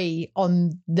cherry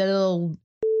on the little...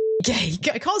 gay.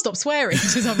 I can't stop swearing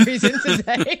for some reason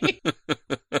today.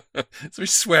 It's a very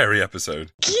sweary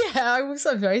episode. Yeah, I'm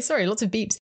so very sorry. Lots of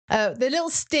beeps. The little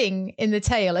sting in the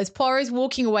tail as Poirot's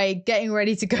walking away, getting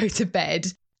ready to go to bed.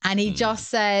 And he just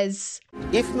says...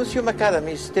 If Monsieur Macadam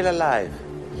is still alive,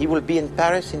 he will be in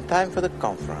Paris in time for the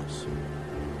conference.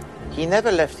 He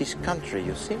never left his country,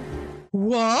 you see.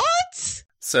 What?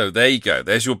 So there you go.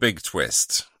 There's your big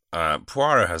twist.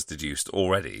 Poirot has deduced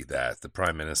already that the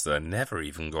Prime Minister never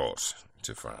even got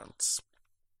to France.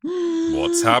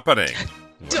 What's happening?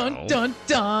 Dun, dun,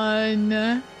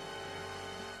 dun.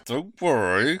 Don't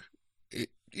worry. It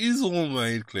is all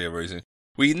made clear very soon.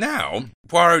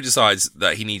 Poirot decides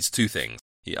that he needs two things.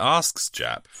 He asks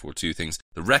Jap for two things.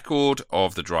 The record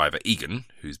of the driver, Egan,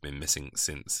 who's been missing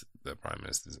since the Prime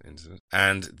Minister's incident,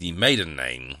 and the maiden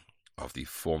name of the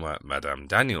former Madame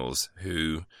Daniels,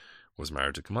 who was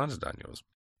married to Commander Daniels.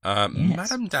 Yes.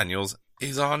 Madame Daniels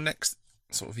is our next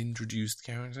sort of introduced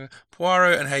character.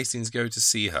 Poirot and Hastings go to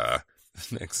see her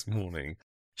the next morning.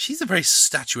 She's a very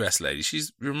statuesque lady. She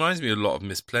reminds me a lot of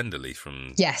Miss Plenderleaf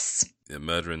from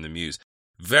Murder in the Mews.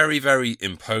 Very, very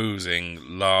imposing,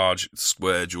 large,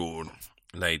 square-jawed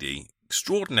lady.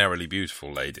 Extraordinarily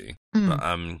beautiful lady. But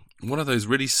one of those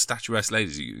really statuesque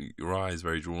ladies your eye is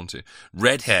very drawn to.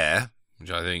 Red hair, which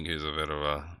I think is a bit of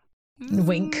a...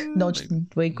 Wink, nod,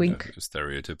 wink, wink. A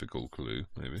stereotypical clue,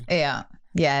 maybe. Yeah,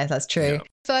 that's true.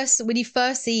 Yeah. When you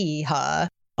first see her,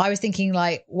 I was thinking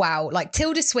like, wow, like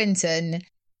Tilda Swinton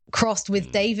crossed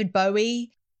with David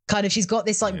Bowie. Kind of, she's got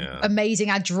this like amazing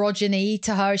androgyny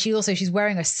to her. She's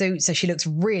wearing a suit, so she looks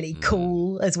really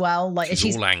cool as well. Like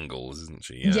she's all angles, isn't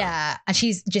she? Yeah, and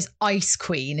she's just Ice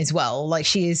Queen as well. Like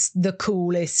she is the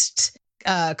coolest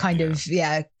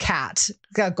cat.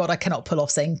 Oh, God, I cannot pull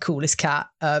off saying coolest cat,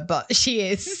 but she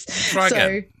is. Try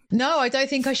again. No, I don't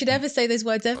think I should ever say those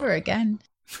words ever again.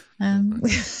 I'm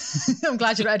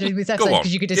glad you're not editing this episode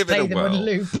because you could just play them on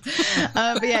loop.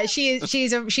 But yeah,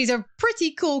 she's a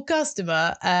pretty cool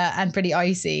customer and pretty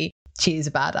icy. She is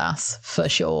a badass for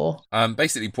sure.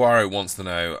 Basically, Poirot wants to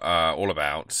know all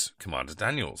about Commander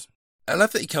Daniels. I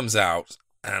love that he comes out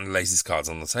and lays his cards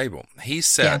on the table. He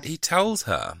tells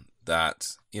her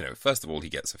that, first of all, he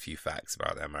gets a few facts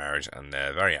about their marriage and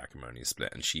their very acrimonious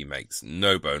split, and she makes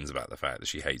no bones about the fact that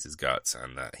she hates his guts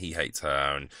and that he hates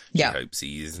her and she hopes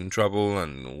he's in trouble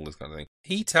and all this kind of thing.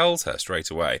 He tells her straight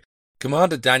away,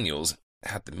 Commander Daniels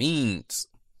had the means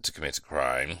to commit a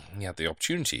crime. He had the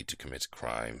opportunity to commit a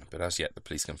crime, but as yet the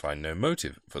police can find no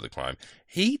motive for the crime.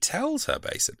 He tells her,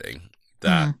 basically,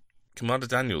 that Commander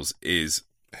Daniels is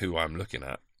who I'm looking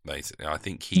at, basically. I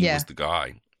think he was the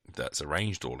guy that's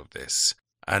arranged all of this,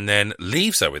 and then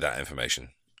leaves her with that information,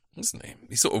 doesn't he?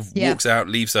 He sort of walks out,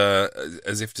 leaves her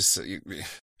as if to say,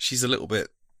 she's a little bit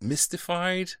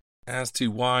mystified as to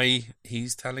why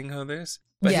he's telling her this.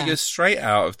 But he goes straight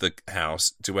out of the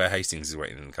house to where Hastings is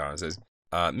waiting in the car and says,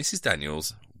 Mrs.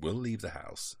 Daniels will leave the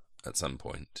house at some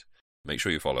point. Make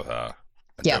sure you follow her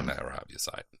and don't let her out of your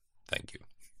sight. Thank you.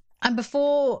 And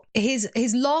before his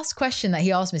last question that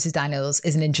he asked Mrs. Daniels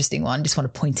is an interesting one. Just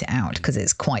want to point it out because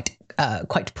it's quite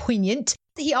poignant.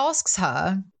 He asks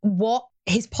her what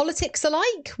his politics are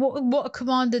like. What are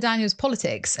Commander Daniels'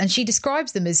 politics? And she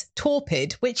describes them as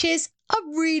torpid, which is a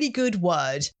really good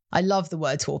word. I love the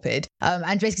word torpid.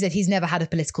 And basically said he's never had a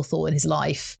political thought in his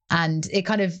life. And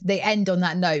they end on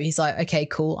that note. He's like, okay,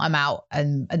 cool, I'm out.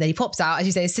 And then he pops out, as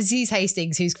you say, sees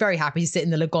Hastings, who's very happy to sit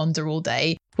in the Lagonda all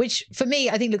day, which for me,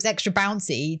 I think looks extra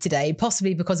bouncy today,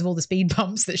 possibly because of all the speed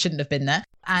bumps that shouldn't have been there.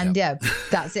 And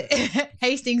that's it.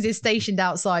 Hastings is stationed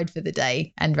outside for the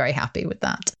day and very happy with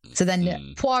that. So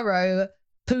then Poirot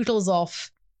poodles off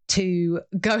to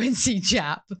go and see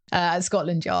Japp at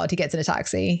Scotland Yard. He gets in a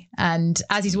taxi, and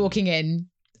as he's walking in,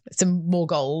 some more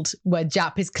gold, where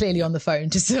Japp is clearly on the phone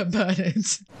to Sir Bernard.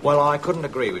 Well, I couldn't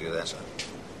agree with you there, sir.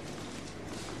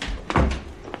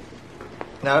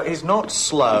 No, he's not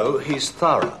slow, he's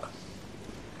thorough.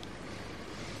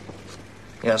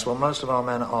 Yes, well, most of our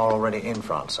men are already in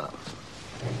France, sir.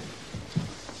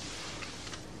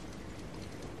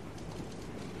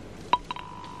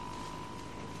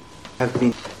 Have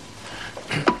been...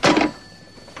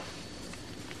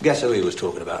 Guess who he was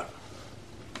talking about?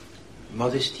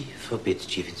 Modesty forbids,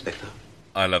 Chief Inspector.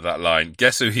 I love that line.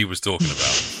 Guess who he was talking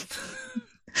about?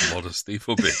 Modesty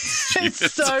forbids.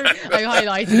 So I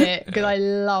highlighted it because I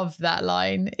love that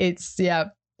line. It's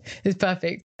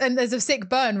perfect. And there's a sick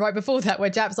burn right before that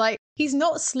where Japp's like, he's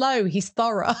not slow, he's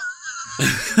thorough.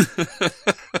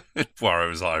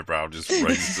 Poirot's eyebrow just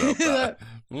raised up.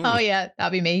 Oh yeah,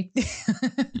 that'd be me.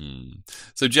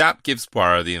 So Japp gives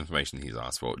Poirot the information he's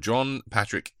asked for. John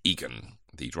Patrick Egan,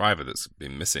 the driver that's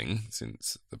been missing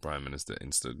since the Prime Minister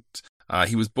incident.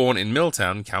 He was born in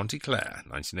Milltown, County Clare,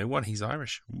 1901. He's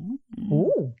Irish.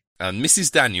 Ooh. And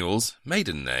Mrs. Daniels'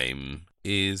 maiden name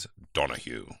is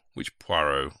Donahue, which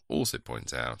Poirot also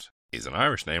points out is an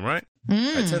Irish name, right?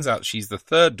 It turns out she's the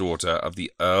third daughter of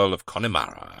the Earl of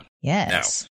Connemara.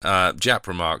 Yes. Now, Japp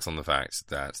remarks on the fact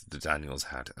that the Daniels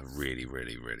had a really,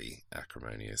 really, really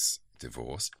acrimonious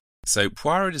divorce. So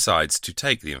Poirot decides to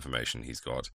take the information he's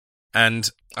got and,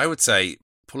 I would say,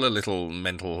 pull a little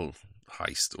mental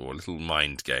heist or a little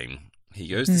mind game. He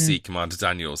goes to see Commander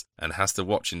Daniels and has to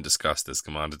watch in disgust as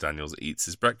Commander Daniels eats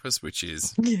his breakfast, which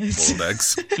is boiled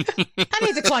eggs. And he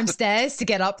had to climb stairs to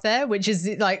get up there, which is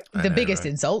like the biggest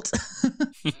insult.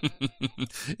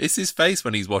 It's his face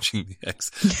when he's watching the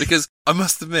eggs. Because I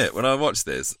must admit, when I watch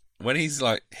this, when he's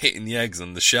like hitting the eggs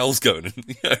and the shell's going,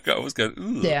 I was going,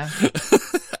 ooh. Yeah.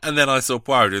 And then I saw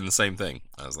Poirot doing the same thing.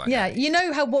 I was like, yeah, you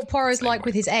know what Poirot's like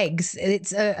with his eggs?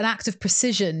 It's an act of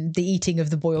precision, the eating of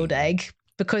the boiled egg.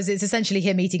 Because it's essentially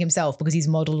him eating himself because he's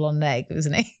modelled on an egg,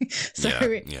 isn't he? So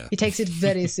he takes it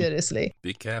very seriously.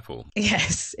 Be careful.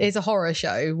 Yes, it's a horror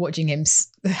show watching him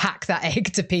hack that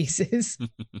egg to pieces.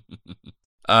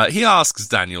 He asks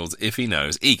Daniels if he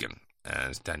knows Egan.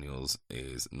 And Daniels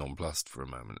is nonplussed for a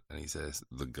moment. And he says,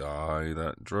 the guy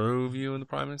that drove you and the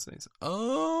Prime Minister? He says,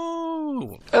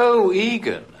 Oh,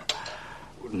 Egan.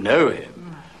 Know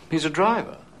him. He's a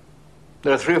driver.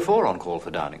 There are 3 or 4 on call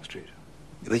for Downing Street.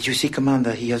 But you see,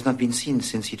 Commander, he has not been seen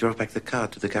since he drove back the car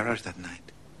to the garage that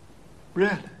night.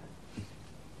 Really?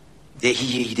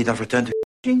 He did not return to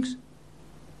things?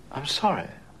 I'm sorry.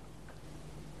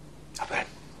 Oh, but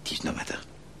it is no matter.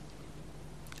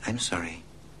 I'm sorry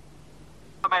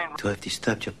to have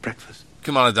disturbed your breakfast.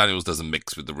 Commander Daniels doesn't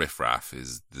mix with the riffraff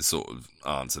is the sort of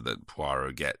answer that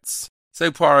Poirot gets. So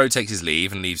Poirot takes his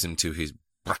leave and leaves him to his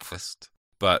breakfast.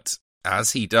 But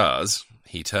as he does,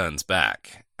 he turns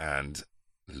back and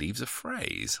leaves a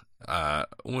phrase,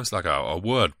 almost like a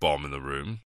word bomb in the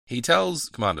room. He tells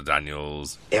Commander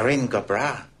Daniels, Erin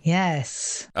Gobra.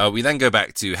 Yes. We then go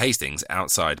back to Hastings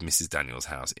outside Mrs. Daniels'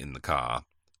 house in the car.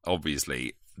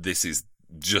 Obviously, this is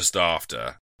just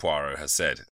after Poirot has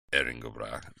said Erin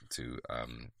Gobra to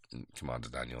Commander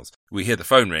Daniels. We hear the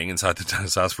phone ring inside the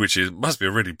Daniels' house, which must be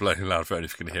a really bloody loud phone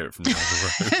if you can hear it from down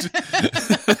the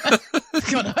road.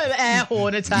 Got an air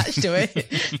horn attached to it.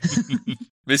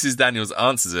 Mrs. Daniels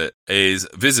answers it, is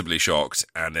visibly shocked,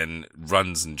 and then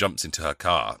runs and jumps into her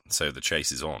car, so the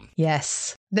chase is on.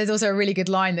 Yes. There's also a really good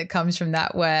line that comes from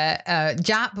that where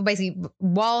Jap, basically,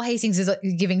 while Hastings is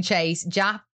giving chase,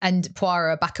 Jap and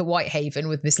Poirot are back at Whitehaven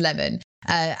with Miss Lemon.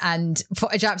 And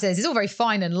Jap says, it's all very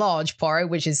fine and large, Poirot,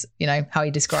 which is, how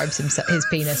he describes his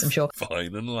penis, I'm sure.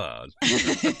 Fine and large.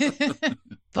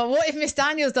 But what if Miss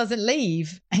Daniels doesn't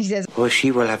leave? And she says, Oh,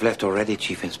 she will have left already,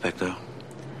 Chief Inspector.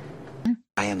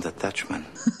 I am the Dutchman.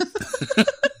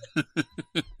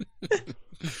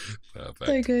 Perfect.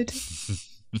 So good.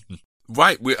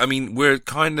 Right, we're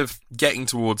kind of getting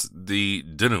towards the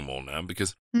denouement now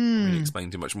because I didn't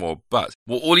explain too much more. But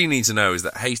all you need to know is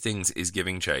that Hastings is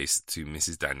giving chase to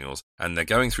Mrs. Daniels, and they're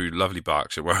going through lovely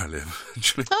Berkshire, where I live,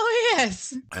 actually. Oh,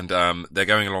 yes. And they're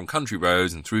going along country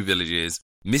roads and through villages.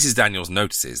 Mrs. Daniels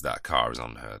notices that car is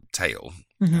on her tail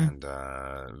and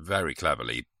very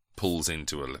cleverly pulls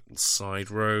into a little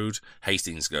side road.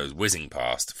 Hastings goes whizzing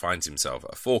past, finds himself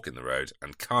at a fork in the road,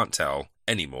 and can't tell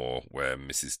anymore where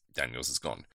Mrs. Daniels has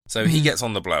gone. So he gets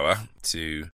on the blower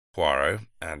to Poirot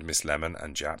and Miss Lemon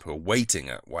and Jap, who are waiting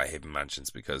at Whitehaven Mansions,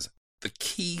 because the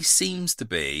key seems to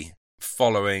be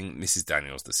following Mrs.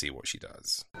 Daniels to see what she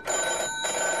does.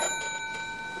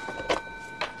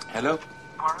 Hello?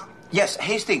 Poirot? Yes,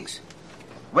 Hastings.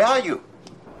 Where are you?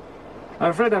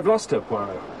 I'm afraid I've lost her,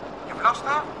 Poirot. You've lost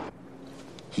her?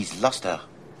 He's lost her.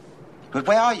 But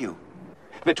where are you?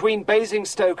 Between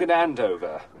Basingstoke and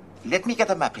Andover. Let me get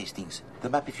a map, Hastings. The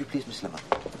map, if you please, Miss Lemon.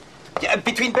 Yeah,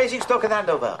 between Basingstoke and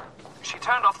Andover. She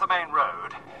turned off the main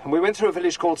road, and we went through a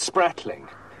village called Spratling.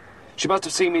 She must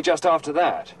have seen me just after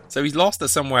that. So he's lost her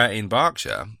somewhere in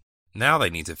Berkshire. Now they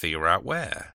need to figure out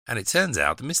where. And it turns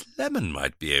out that Miss Lemon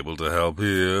might be able to help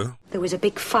here. There was a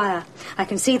big fire. I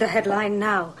can see the headline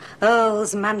now.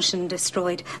 Earl's mansion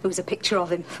destroyed. There was a picture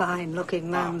of him. Fine-looking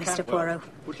man, Mr. Poirot.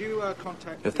 Would you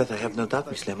contact... Of that I have no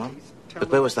doubt, Miss Lemon. But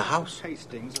where was the house?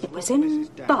 It was in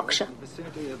Berkshire.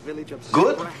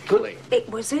 Good? Good. It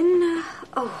was in...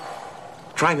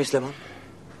 Try, Miss Lemon.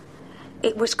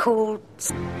 It was called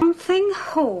something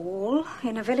Hall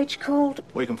in a village called...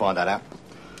 We can find that out.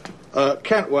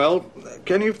 Cantwell,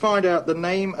 can you find out the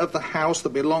name of the house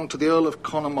that belonged to the Earl of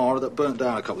Connemara that burnt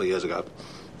down a couple of years ago?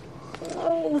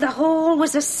 Oh, the Hall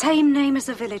was the same name as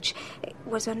the village. It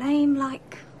was a name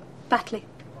like Batley.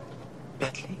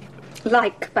 Batley?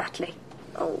 Like Batley.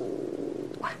 Oh.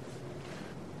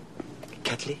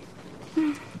 Catley?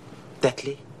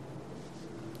 Detley?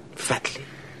 Fatley?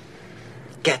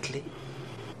 Gatley?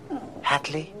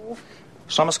 Hatley?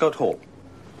 Somerscote Hall.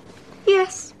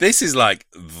 Yes. This is like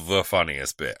the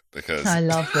funniest bit because I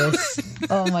love this.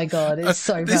 Oh my God, it's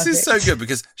so perfect. This is so good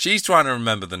because she's trying to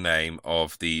remember the name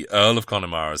of the Earl of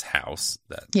Connemara's house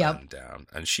that burned down,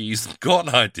 and she's got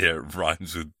an idea it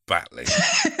rhymes with Batley.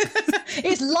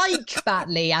 It's like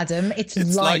Batley, Adam. It's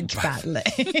like Batley.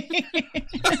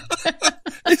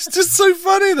 It's just so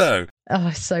funny though.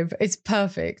 Oh, it's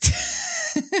perfect.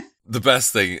 The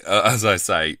best thing, as I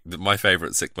say, my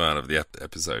favourite sick burn of the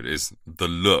episode is the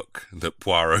look that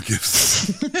Poirot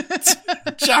gives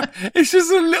Jack. It's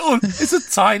just it's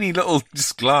a tiny little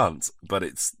just glance, but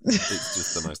it's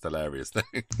just the most hilarious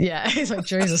thing. Yeah, it's like,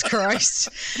 Jesus Christ.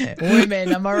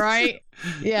 Women, am I right?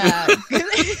 Yeah.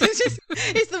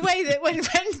 It's the way that when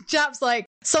Jap's like,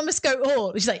 Somerscote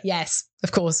Hall, she's like, yes,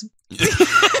 of course.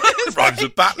 Rhymes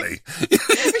with Batley.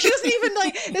 She doesn't even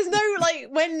there's no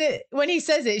when he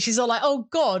says it, she's all like, oh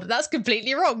God, that's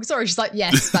completely wrong. Sorry. She's like,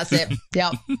 yes, that's it.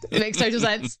 Yeah, it makes total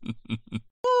sense.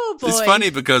 Oh boy. It's funny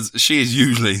because she is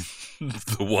usually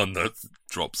the one that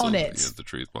drops on it. The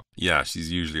truth. Yeah,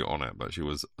 she's usually on it, but she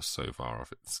was so far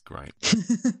off. It's great.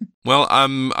 Well,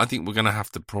 I think we're going to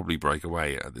have to probably break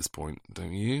away at this point,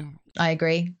 don't you? I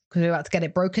agree, because we're about to get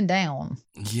it broken down.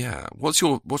 Yeah. What's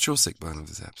your sick burn of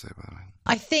this episode, by the way?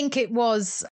 I think it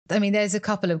was, there's a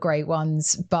couple of great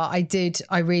ones, but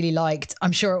I really liked,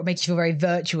 I'm sure it will make you feel very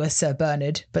virtuous, Sir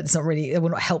Bernard, but it's not really, it will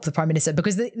not help the Prime Minister,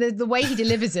 because the way he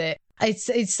delivers it,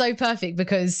 it's so perfect,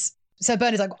 because Sir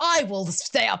Bernard's like, I will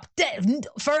stay up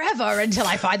forever until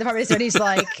I find the Prime Minister, and he's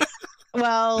like,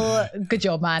 well, good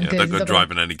job, man. Yeah, don't go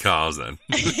driving any cars then.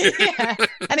 Yeah.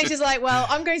 And it's just like, well,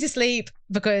 I'm going to sleep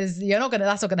because that's not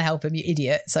going to help him, you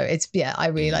idiot. So I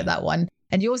really like that one.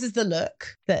 And yours is the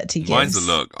look that he gives. Mine's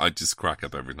the look. I just crack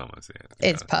up every time I see it.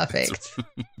 It's perfect.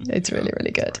 It's really,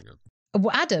 really good.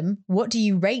 Well, Adam, what do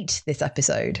you rate this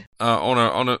episode?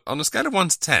 On a scale of 1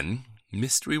 to 10,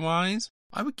 mystery-wise,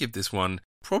 I would give this one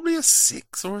probably a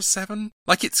 6 or a 7.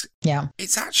 Like it's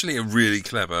actually a really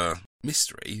clever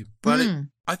mystery, but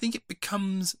I think it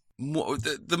becomes more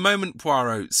the moment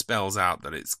Poirot spells out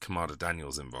that it's Commander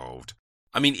Daniels involved.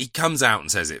 I mean, he comes out and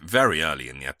says it very early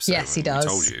in the episode. Yes, he does. I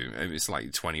told you, it's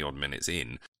like 20 odd minutes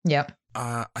in. Yep.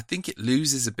 I think it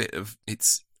loses a bit of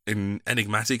its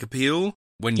enigmatic appeal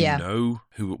when you know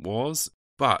who it was.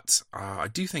 But I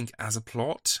do think as a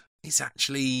plot, it's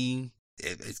actually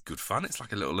it's good fun. It's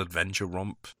like a little adventure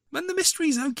romp. And the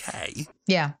mystery's okay.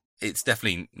 Yeah. It's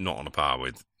definitely not on a par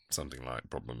with something like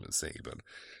Problem at Sea, but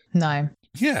no.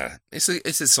 Yeah, it's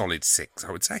a solid 6,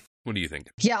 I would say. What do you think?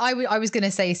 Yeah, I was going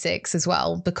to say 6 as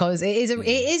well because it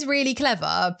is really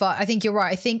clever. But I think you're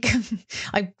right. I think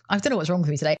I don't know what's wrong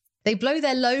with me today. They blow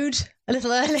their load a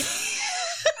little early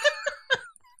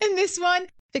in this one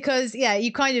because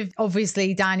you kind of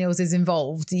obviously Daniels is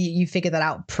involved. You figure that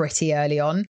out pretty early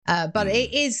on. But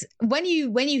it is when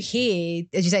you hear,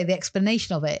 as you say, the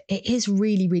explanation of it, it is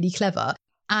really, really clever.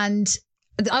 And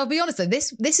I'll be honest though,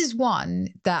 this is one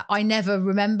that I never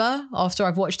remember after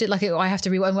I've watched it. Like I have to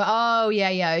rewind and go, oh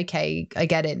yeah, okay, I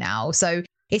get it now. So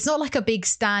it's not like a big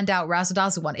standout razzle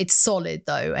dazzle one. It's solid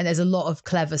though, and there's a lot of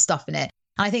clever stuff in it.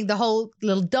 And I think the whole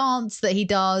little dance that he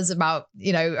does about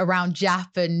around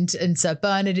Jap and Sir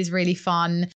Bernard is really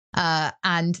fun.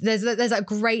 And there's that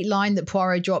great line that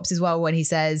Poirot drops as well when he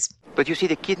says, "But you see,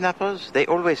 the kidnappers, they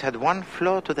always had one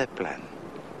flaw to their plan.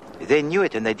 They knew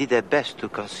it and they did their best to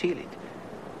conceal it.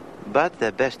 But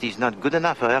their best is not good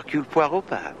enough for Hercule Poirot,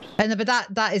 perhaps." But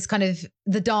that is kind of,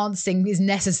 the dancing is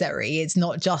necessary. It's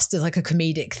not just as like a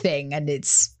comedic thing, and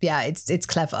it's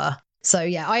clever. So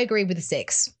yeah, I agree with the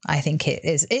 6. I think it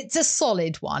is. It's a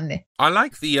solid one. I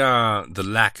like the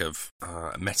lack of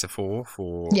metaphor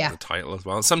for the title as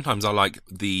well. Sometimes I like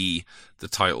the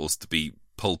titles to be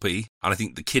pulpy, and I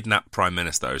think the Kidnapped Prime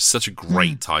Minister is such a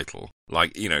great title.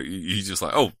 Like, you just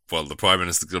like, oh, well, the Prime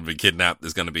Minister's going to be kidnapped.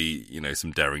 There's going to be,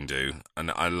 some daring do.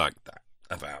 And I like that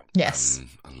about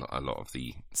a lot of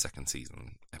the second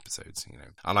season episodes.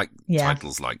 I like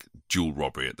titles like Jewel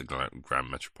Robbery at the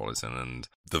Grand Metropolitan and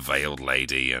The Veiled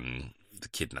Lady and the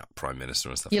Kidnapped Prime Minister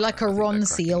and stuff. You like a Ron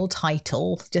Seal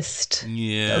title, just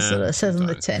that's what it says on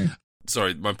the tin.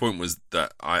 Sorry, my point was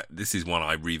that this is one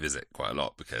I revisit quite a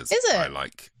lot because is it? I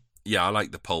like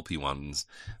the pulpy ones.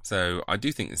 So I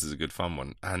do think this is a good fun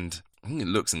one. And I think it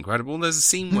looks incredible. There's a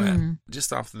scene where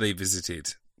just after they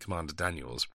visited Commander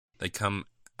Daniels, they come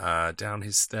down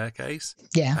his staircase.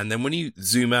 Yeah. And then when you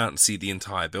zoom out and see the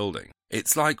entire building,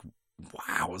 it's like,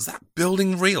 wow, is that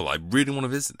building real? I really want to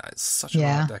visit that. It's such an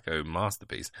Art Deco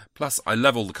masterpiece. Plus, I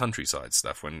love all the countryside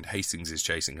stuff when Hastings is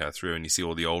chasing her through and you see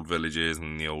all the old villages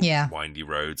and the old windy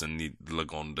roads and the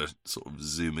Lagonda sort of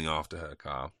zooming after her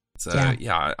car. So,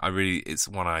 I really, it's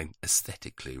one I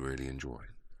aesthetically really enjoy.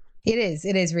 It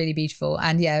is really beautiful.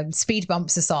 And speed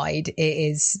bumps aside, it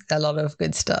is a lot of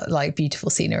good stuff, like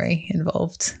beautiful scenery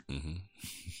involved. Mm-hmm.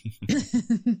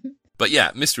 But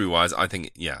yeah, mystery-wise, I think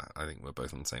we're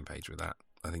both on the same page with that.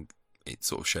 I think it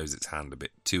sort of shows its hand a bit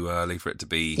too early for it to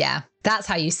be... Yeah, that's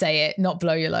how you say it, not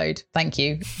blow your load. Thank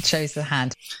you. It shows the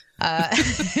hand.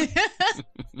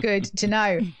 Good to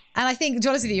know. And I think, to be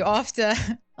honest with you, after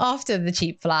the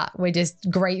cheap flat, we're just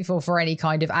grateful for any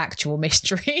kind of actual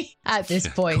mystery at this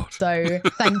point. God. So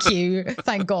thank you.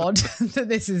 Thank God that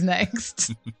this is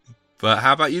next. But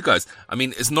how about you guys? I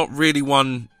mean, it's not really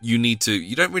one you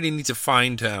don't really need to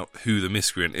find out who the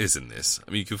miscreant is in this.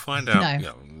 I mean, you can find out,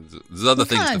 there's other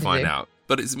things to find out.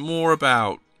 But it's more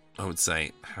about, I would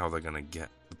say, how they're going to get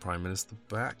the Prime Minister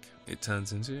back, it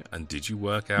turns into. And did you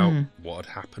work out what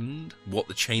had happened? What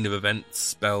the chain of events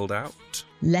spelled out?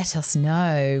 Let us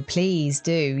know. Please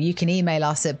do. You can email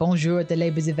us at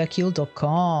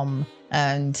bonjour@lesbeauxhercules.com.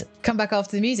 And come back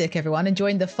after the music, everyone, and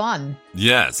join the fun.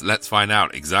 Yes, let's find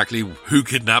out exactly who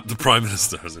kidnapped the Prime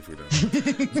Minister, as if we don't.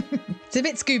 It's a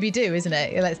bit Scooby-Doo, isn't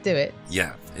it? Let's do it.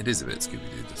 Yeah, it is a bit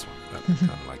Scooby-Doo, this one. I kind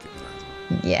of like it as well.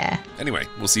 Yeah. Anyway,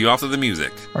 we'll see you after the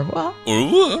music. Au revoir. Au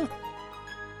revoir.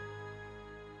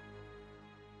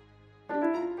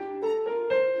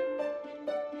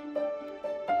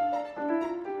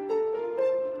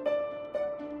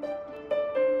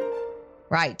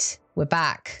 Right, we're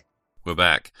back. We're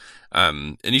back.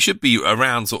 And you should be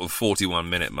around sort of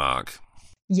 41-minute mark.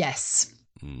 Yes.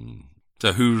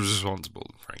 So who's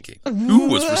responsible, Frankie? Who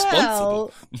was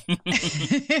responsible?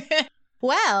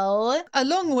 Well,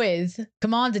 along with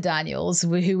Commander Daniels,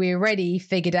 who we already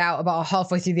figured out about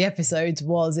halfway through the episodes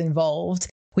was involved,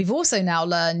 we've also now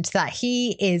learned that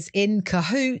he is in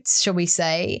cahoots, shall we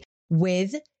say,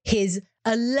 with his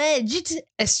alleged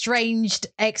estranged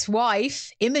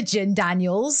ex-wife, Imogen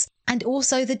Daniels, and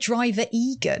also the driver,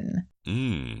 Egan.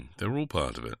 They're all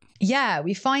part of it. Yeah,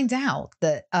 we find out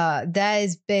that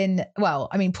there's been,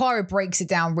 Poirot breaks it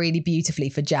down really beautifully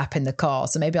for Jap in the car,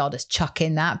 so maybe I'll just chuck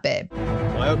in that bit.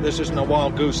 I hope this isn't a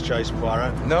wild goose chase,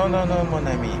 Poirot. No, mon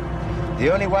ami.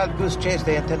 The only wild goose chase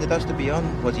they intended us to be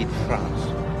on was in France.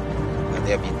 And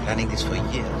they have been planning this for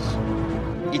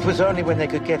years. It was only when they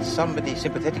could get somebody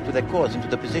sympathetic to their cause into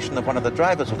the position of one of the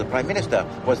drivers of the Prime Minister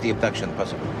was the abduction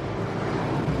possible.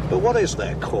 But what is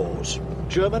their cause?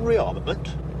 German rearmament?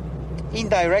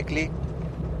 Indirectly.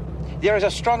 There is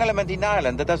a strong element in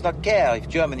Ireland that does not care if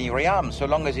Germany rearms so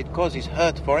long as it causes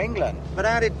hurt for England. But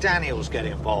how did Daniels get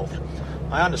involved?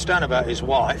 I understand about his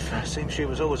wife. Seems she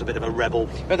was always a bit of a rebel.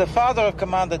 But the father of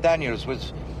Commander Daniels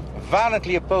was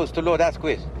violently opposed to Lord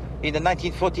Asquith in the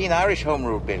 1914 Irish Home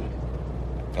Rule Bill.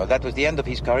 Well, that was the end of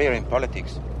his career in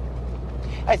politics.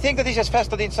 I think that this has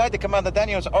festered inside the Commander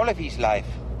Daniels all of his life.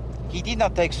 He did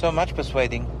not take so much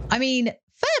persuading. I mean,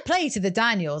 fair play to the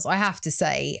Daniels, I have to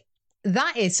say.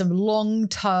 That is some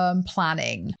long-term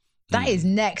planning. That is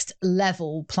next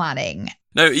level planning.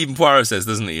 No, even Poirot says,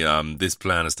 doesn't he, this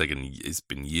plan it's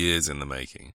been years in the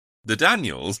making. The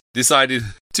Daniels decided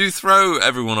to throw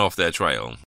everyone off their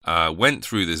trail. Went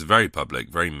through this very public,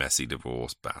 very messy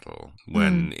divorce battle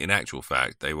when, in actual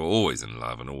fact, they were always in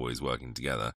love and always working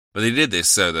together. But they did this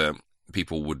so that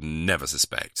people would never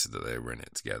suspect that they were in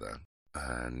it together.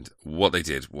 And what they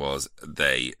did was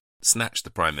they snatched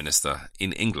the Prime Minister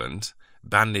in England,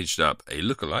 bandaged up a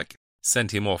lookalike,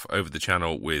 sent him off over the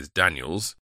channel with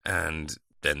Daniels, and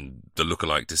then the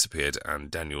lookalike disappeared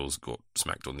and Daniels got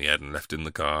smacked on the head and left in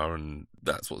the car, and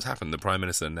that's what's happened. The Prime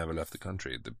Minister never left the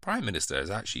country. The Prime Minister has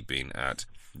actually been at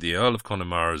the Earl of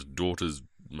Connemara's daughter's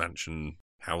mansion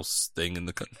house thing in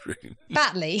the country.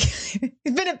 Batley. He's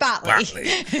been at Batley.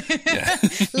 Yeah.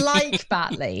 Like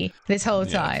Batley this whole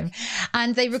time.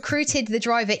 And they recruited the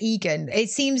driver Egan.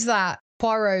 It seems that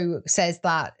Poirot says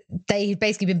that they've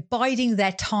basically been biding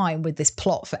their time with this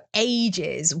plot for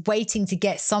ages, waiting to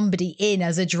get somebody in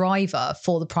as a driver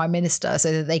for the Prime Minister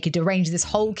so that they could arrange this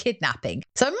whole kidnapping.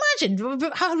 So imagine,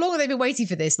 how long have they been waiting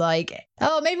for this? Like,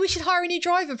 oh, maybe we should hire a new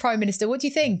driver, Prime Minister. What do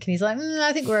you think? And he's like,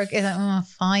 I think we're okay. He's like, oh,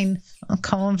 fine. Oh,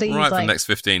 come on, please. Right, for the next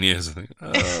 15 years, I think.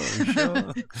 Oh,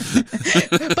 sure.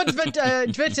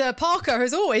 but Parker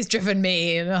has always driven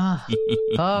me.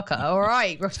 Parker, all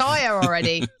right, retire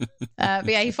already. But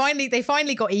yeah, they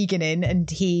finally got Egan in and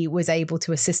he was able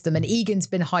to assist them. And Egan's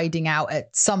been hiding out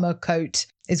at Summercote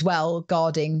as well,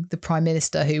 guarding the Prime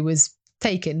Minister who was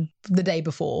taken the day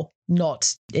before,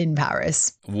 not in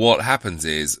Paris. What happens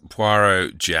is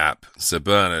Poirot, Jap, Sir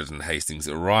Bernard and Hastings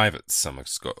arrive at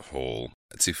Summercote Hall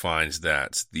to find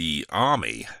that the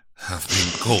army have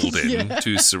been called in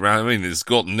to surround... I mean, it's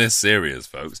gotten this serious,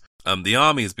 folks. The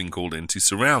army has been called in to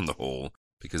surround the hall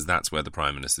because that's where the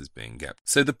Prime Minister is being kept.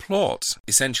 So the plot,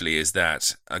 essentially, is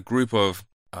that a group of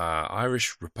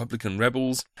Irish Republican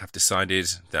rebels have decided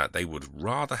that they would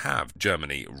rather have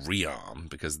Germany rearm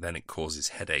because then it causes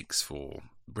headaches for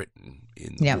Britain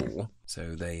in the war.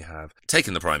 So they have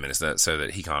taken the Prime Minister so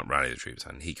that he can't rally the troops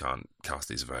and he can't cast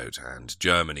his vote and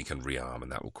Germany can rearm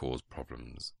and that will cause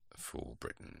problems for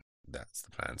Britain. That's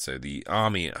the plan. So the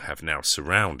army have now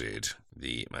surrounded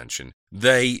the mansion.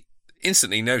 They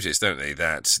instantly notice, don't they,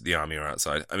 that the army are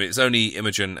outside. I mean, it's only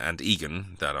Imogen and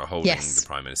Egan that are holding the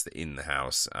Prime Minister in the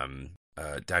house.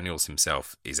 Daniels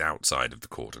himself is outside of the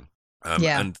cordon.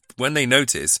 And when they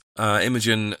notice,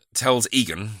 Imogen tells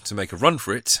Egan to make a run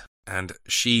for it, and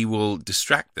she will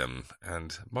distract them.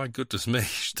 And my goodness me,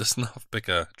 she doesn't have to pick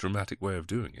a dramatic way of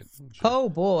doing it. Oh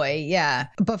boy, yeah.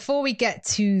 Before we get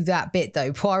to that bit,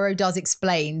 though, Poirot does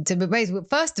explain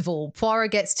first of all, Poirot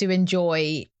gets to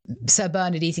enjoy Sir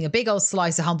Bernard eating a big old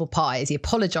slice of humble pie as he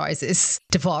apologises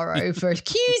to Poirot for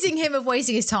accusing him of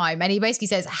wasting his time. And he basically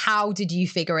says, how did you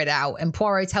figure it out? And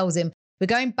Poirot tells him, we're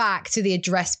going back to the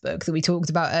address book that we talked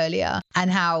about earlier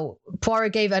and how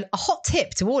Poirot gave a hot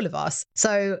tip to all of us.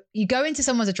 So you go into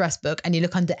someone's address book and you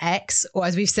look under X, or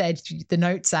as we've said, the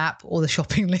notes app or the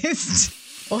shopping list.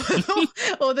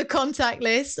 or the contact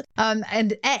list.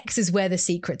 And X is where the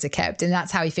secrets are kept. And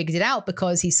that's how he figured it out,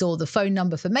 because he saw the phone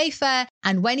number for Mayfair.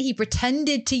 And when he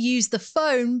pretended to use the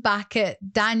phone back at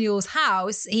Daniel's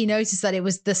house, he noticed that it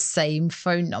was the same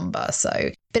phone number.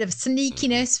 So Bit of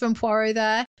sneakiness from Poirot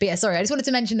there. But yeah, sorry, I just wanted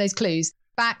to mention those clues.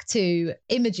 Back to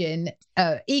Imogen.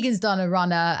 Egan's done a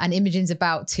runner and Imogen's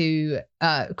about to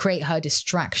create her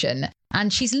distraction.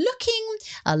 And she's looking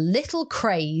a little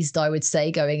crazed, I would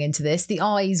say, going into this. The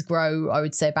eyes grow, I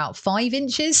would say, about 5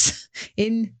 inches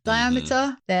in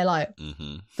diameter. They're like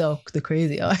the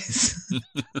crazy eyes.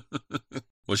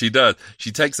 Well, she does.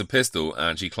 She takes a pistol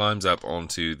and she climbs up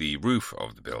onto the roof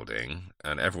of the building,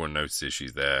 and everyone notices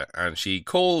she's there, and she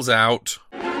calls out,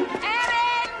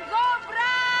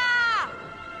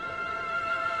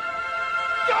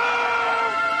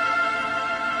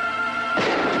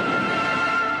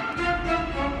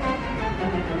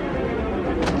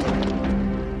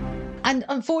 And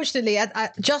unfortunately,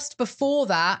 just before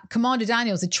that, Commander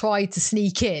Daniels had tried to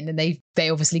sneak in, and they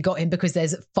obviously got him because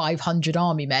there's 500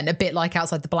 army men, a bit like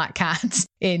outside the Black Cat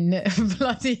in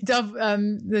bloody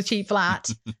the cheap flat.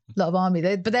 A lot of army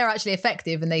there, but they're actually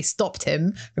effective, and they stopped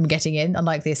him from getting in,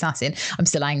 unlike the assassin. I'm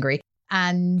still angry.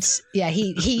 And yeah,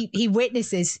 he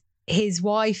witnesses his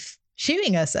wife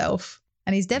shooting herself,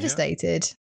 and he's devastated.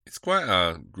 Yeah. It's quite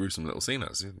a gruesome little scene,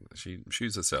 actually. She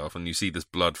shoots herself, and you see this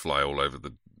blood fly all over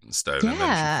the stone, and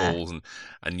then she falls,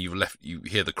 and you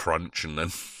hear the crunch, and then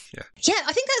I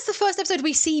think that's the first episode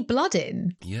we see blood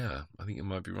in. Yeah, I think you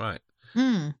might be right.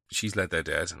 She's led there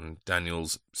dead, and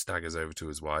Daniels staggers over to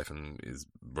his wife and is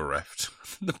bereft.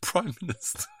 The Prime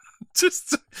Minister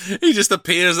he just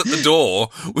appears at the door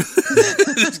with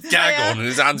his gag on and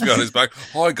his hands behind his back.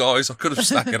 Hi guys, I could have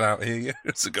staggered out here.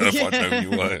 It's good if I'd known you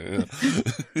were.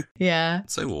 Yeah.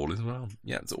 So all is well.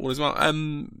 Yeah, it's all is well.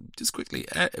 Just quickly,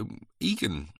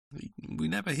 Egan. We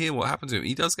never hear what happened to him.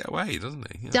 He does get away, doesn't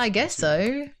he? Yeah, I guess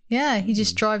so. Yeah, he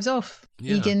just drives off.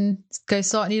 Yeah. Egan goes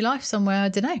start a new life somewhere. I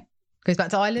don't know. Goes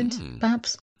back to Ireland,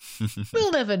 perhaps.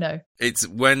 We'll never know. It's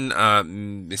when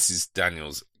Mrs.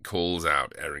 Daniels calls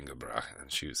out Erin go Bragh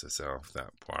and shoots herself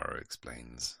that Poirot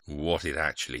explains what it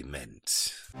actually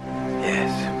meant.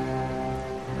 Yes.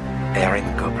 Erin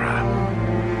go Bragh.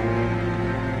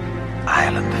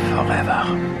 Ireland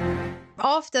forever.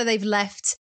 After they've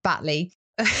left Batley,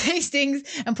 Hastings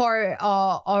and Poirot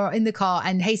are in the car,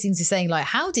 and Hastings is saying, like,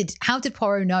 how did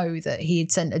Poirot know that he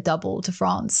had sent a double to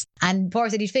France? And Poirot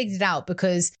said he'd figured it out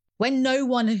because when no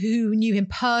one who knew him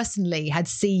personally had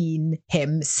seen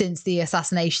him since the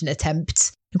assassination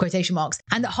attempt, in quotation marks,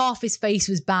 and that half his face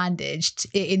was bandaged,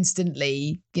 it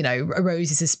instantly, arose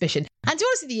his suspicion. And to be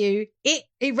honest with you,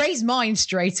 it raised mine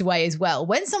straight away as well.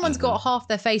 When someone's got half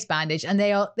their face bandaged and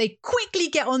they quickly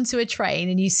get onto a train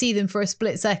and you see them for a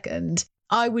split second,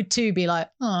 I would too be like,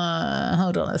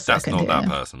 hold on a second. That's not that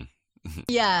person.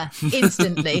 Yeah,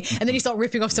 instantly. And then you start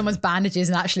ripping off someone's bandages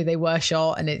and actually they were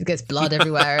shot and it gets blood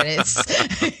everywhere, and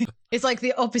it's like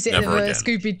the opposite of a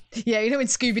Scooby. Yeah, in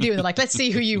Scooby-Doo, they're like, let's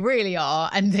see who you really are,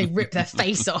 and they rip their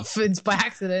face off and by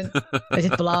accident they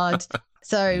did blood.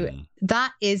 So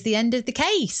that is the end of the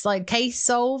case. Like, case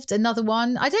solved, another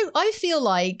one. I feel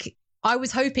like I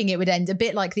was hoping it would end a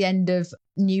bit like the end of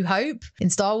New Hope in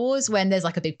Star Wars, when there's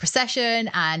like a big procession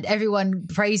and everyone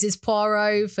praises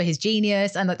Poirot for his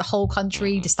genius and like the whole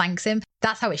country just thanks him.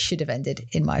 That's how it should have ended,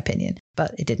 in my opinion,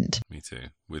 but it didn't. Me too,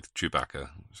 with Chewbacca.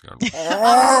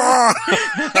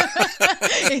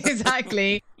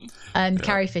 Exactly. And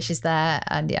Carrie Fisher's there,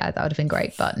 and yeah, that would have been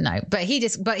great, but no. But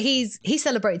he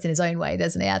celebrates in his own way,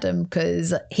 doesn't he, Adam?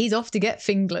 Because he's off to get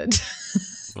fingered.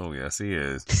 Oh, yes, he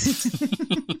is.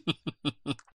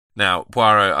 Now,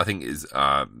 Poirot, I think, is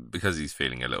because he's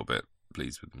feeling a little bit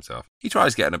pleased with himself. He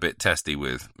tries getting a bit testy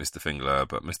with Mr. Fingler,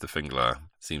 but Mr. Fingler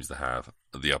seems to have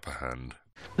the upper hand.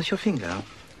 Monsieur Fingler,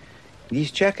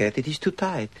 this jacket, it is too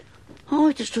tight. Oh,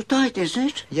 it is too tight, is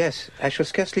it? Yes, I shall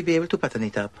scarcely be able to button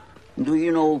it up. Do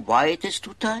you know why it is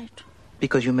too tight?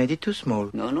 Because you made it too small.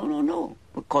 No.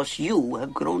 Because you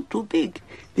have grown too big.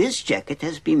 This jacket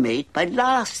has been made by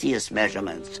last year's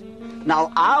measurements.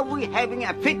 Now, are we having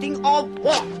a fitting of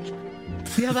what?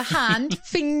 The other hand,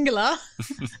 Fingler.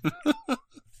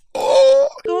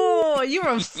 Oh, you're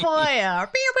on fire.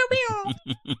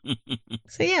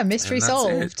 So yeah, mystery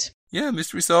solved. Yeah,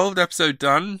 mystery solved, episode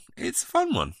done. It's a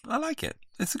fun one. I like it.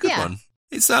 It's a good one.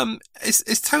 It's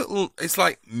total. It's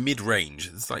like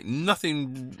mid-range. It's like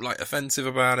nothing like offensive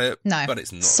about it. No, but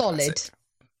it's not solid.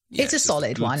 Yeah, it's a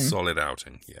solid one. Solid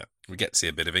outing. Yeah, we get to see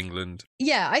a bit of England.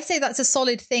 Yeah, I say that's a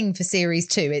solid thing for series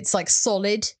 2. It's like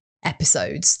solid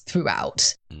episodes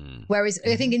throughout. Whereas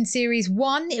I think in series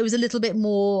 1 it was a little bit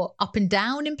more up and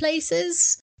down in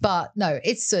places. But no,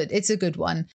 it's a good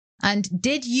one. And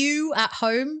did you at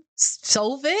home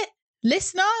solve it?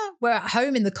 listener? We're at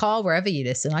home, in the car, wherever you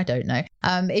listen. I don't know.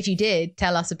 If you did,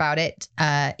 tell us about it.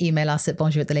 Email us at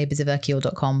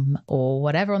bonjour@thelaborsofhercule.com or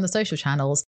whatever on the social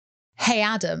channels. Hey,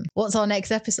 Adam, what's our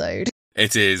next episode?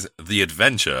 It is The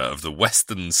Adventure of the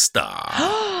Western Star.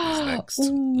 Next.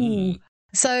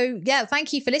 So, yeah,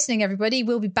 thank you for listening, everybody.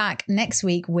 We'll be back next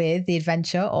week with The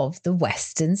Adventure of the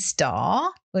Western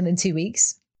Star. Well, in 2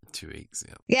 weeks. 2 weeks,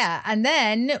 yeah. Yeah, and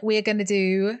then we're going to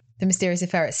do The Mysterious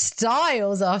Affair at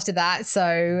Styles after that.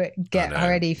 So get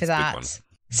ready for that.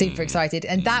 Super excited.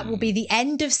 And that will be the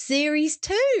end of series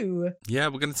 2. Yeah,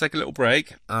 we're going to take a little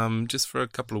break just for a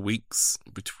couple of weeks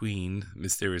between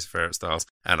Mysterious Affair at Styles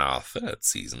and our 3rd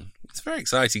season. It's very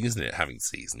exciting, isn't it, having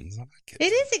seasons? I like it.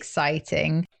 It is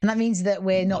exciting. And that means that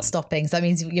we're not stopping. So that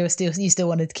means you still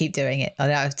wanted to keep doing it. I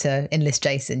don't have to enlist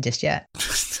Jason just yet.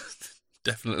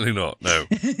 Definitely not. No.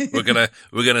 We're gonna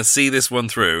see this one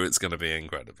through. It's gonna be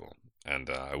incredible. And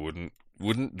I wouldn't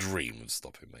dream of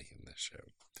stopping making this show.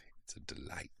 It's a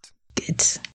delight.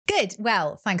 Good.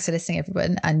 Well, thanks for listening,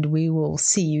 everyone, and we will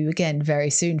see you again very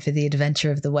soon for The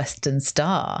Adventure of the Western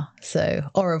Star. So,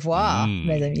 au revoir,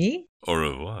 mes amis. Au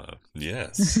revoir.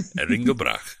 Yes. Eringo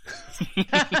Brach.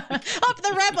 Up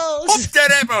the rebels! Up the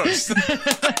rebels!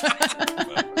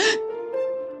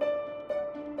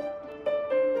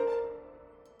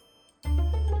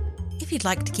 If you'd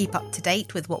like to keep up to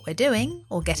date with what we're doing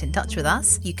or get in touch with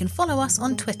us, you can follow us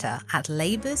on Twitter at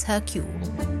Labours Hercule.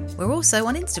 We're also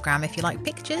on Instagram if you like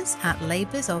pictures at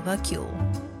Labours of Hercule.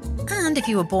 And if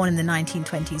you were born in the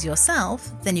 1920s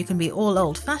yourself, then you can be all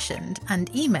old-fashioned and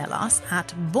email us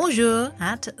at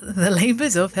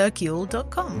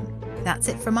bonjour@thelaborsofhercule.com. That's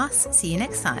it from us. See you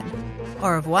next time.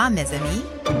 Au revoir, mes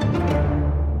amis.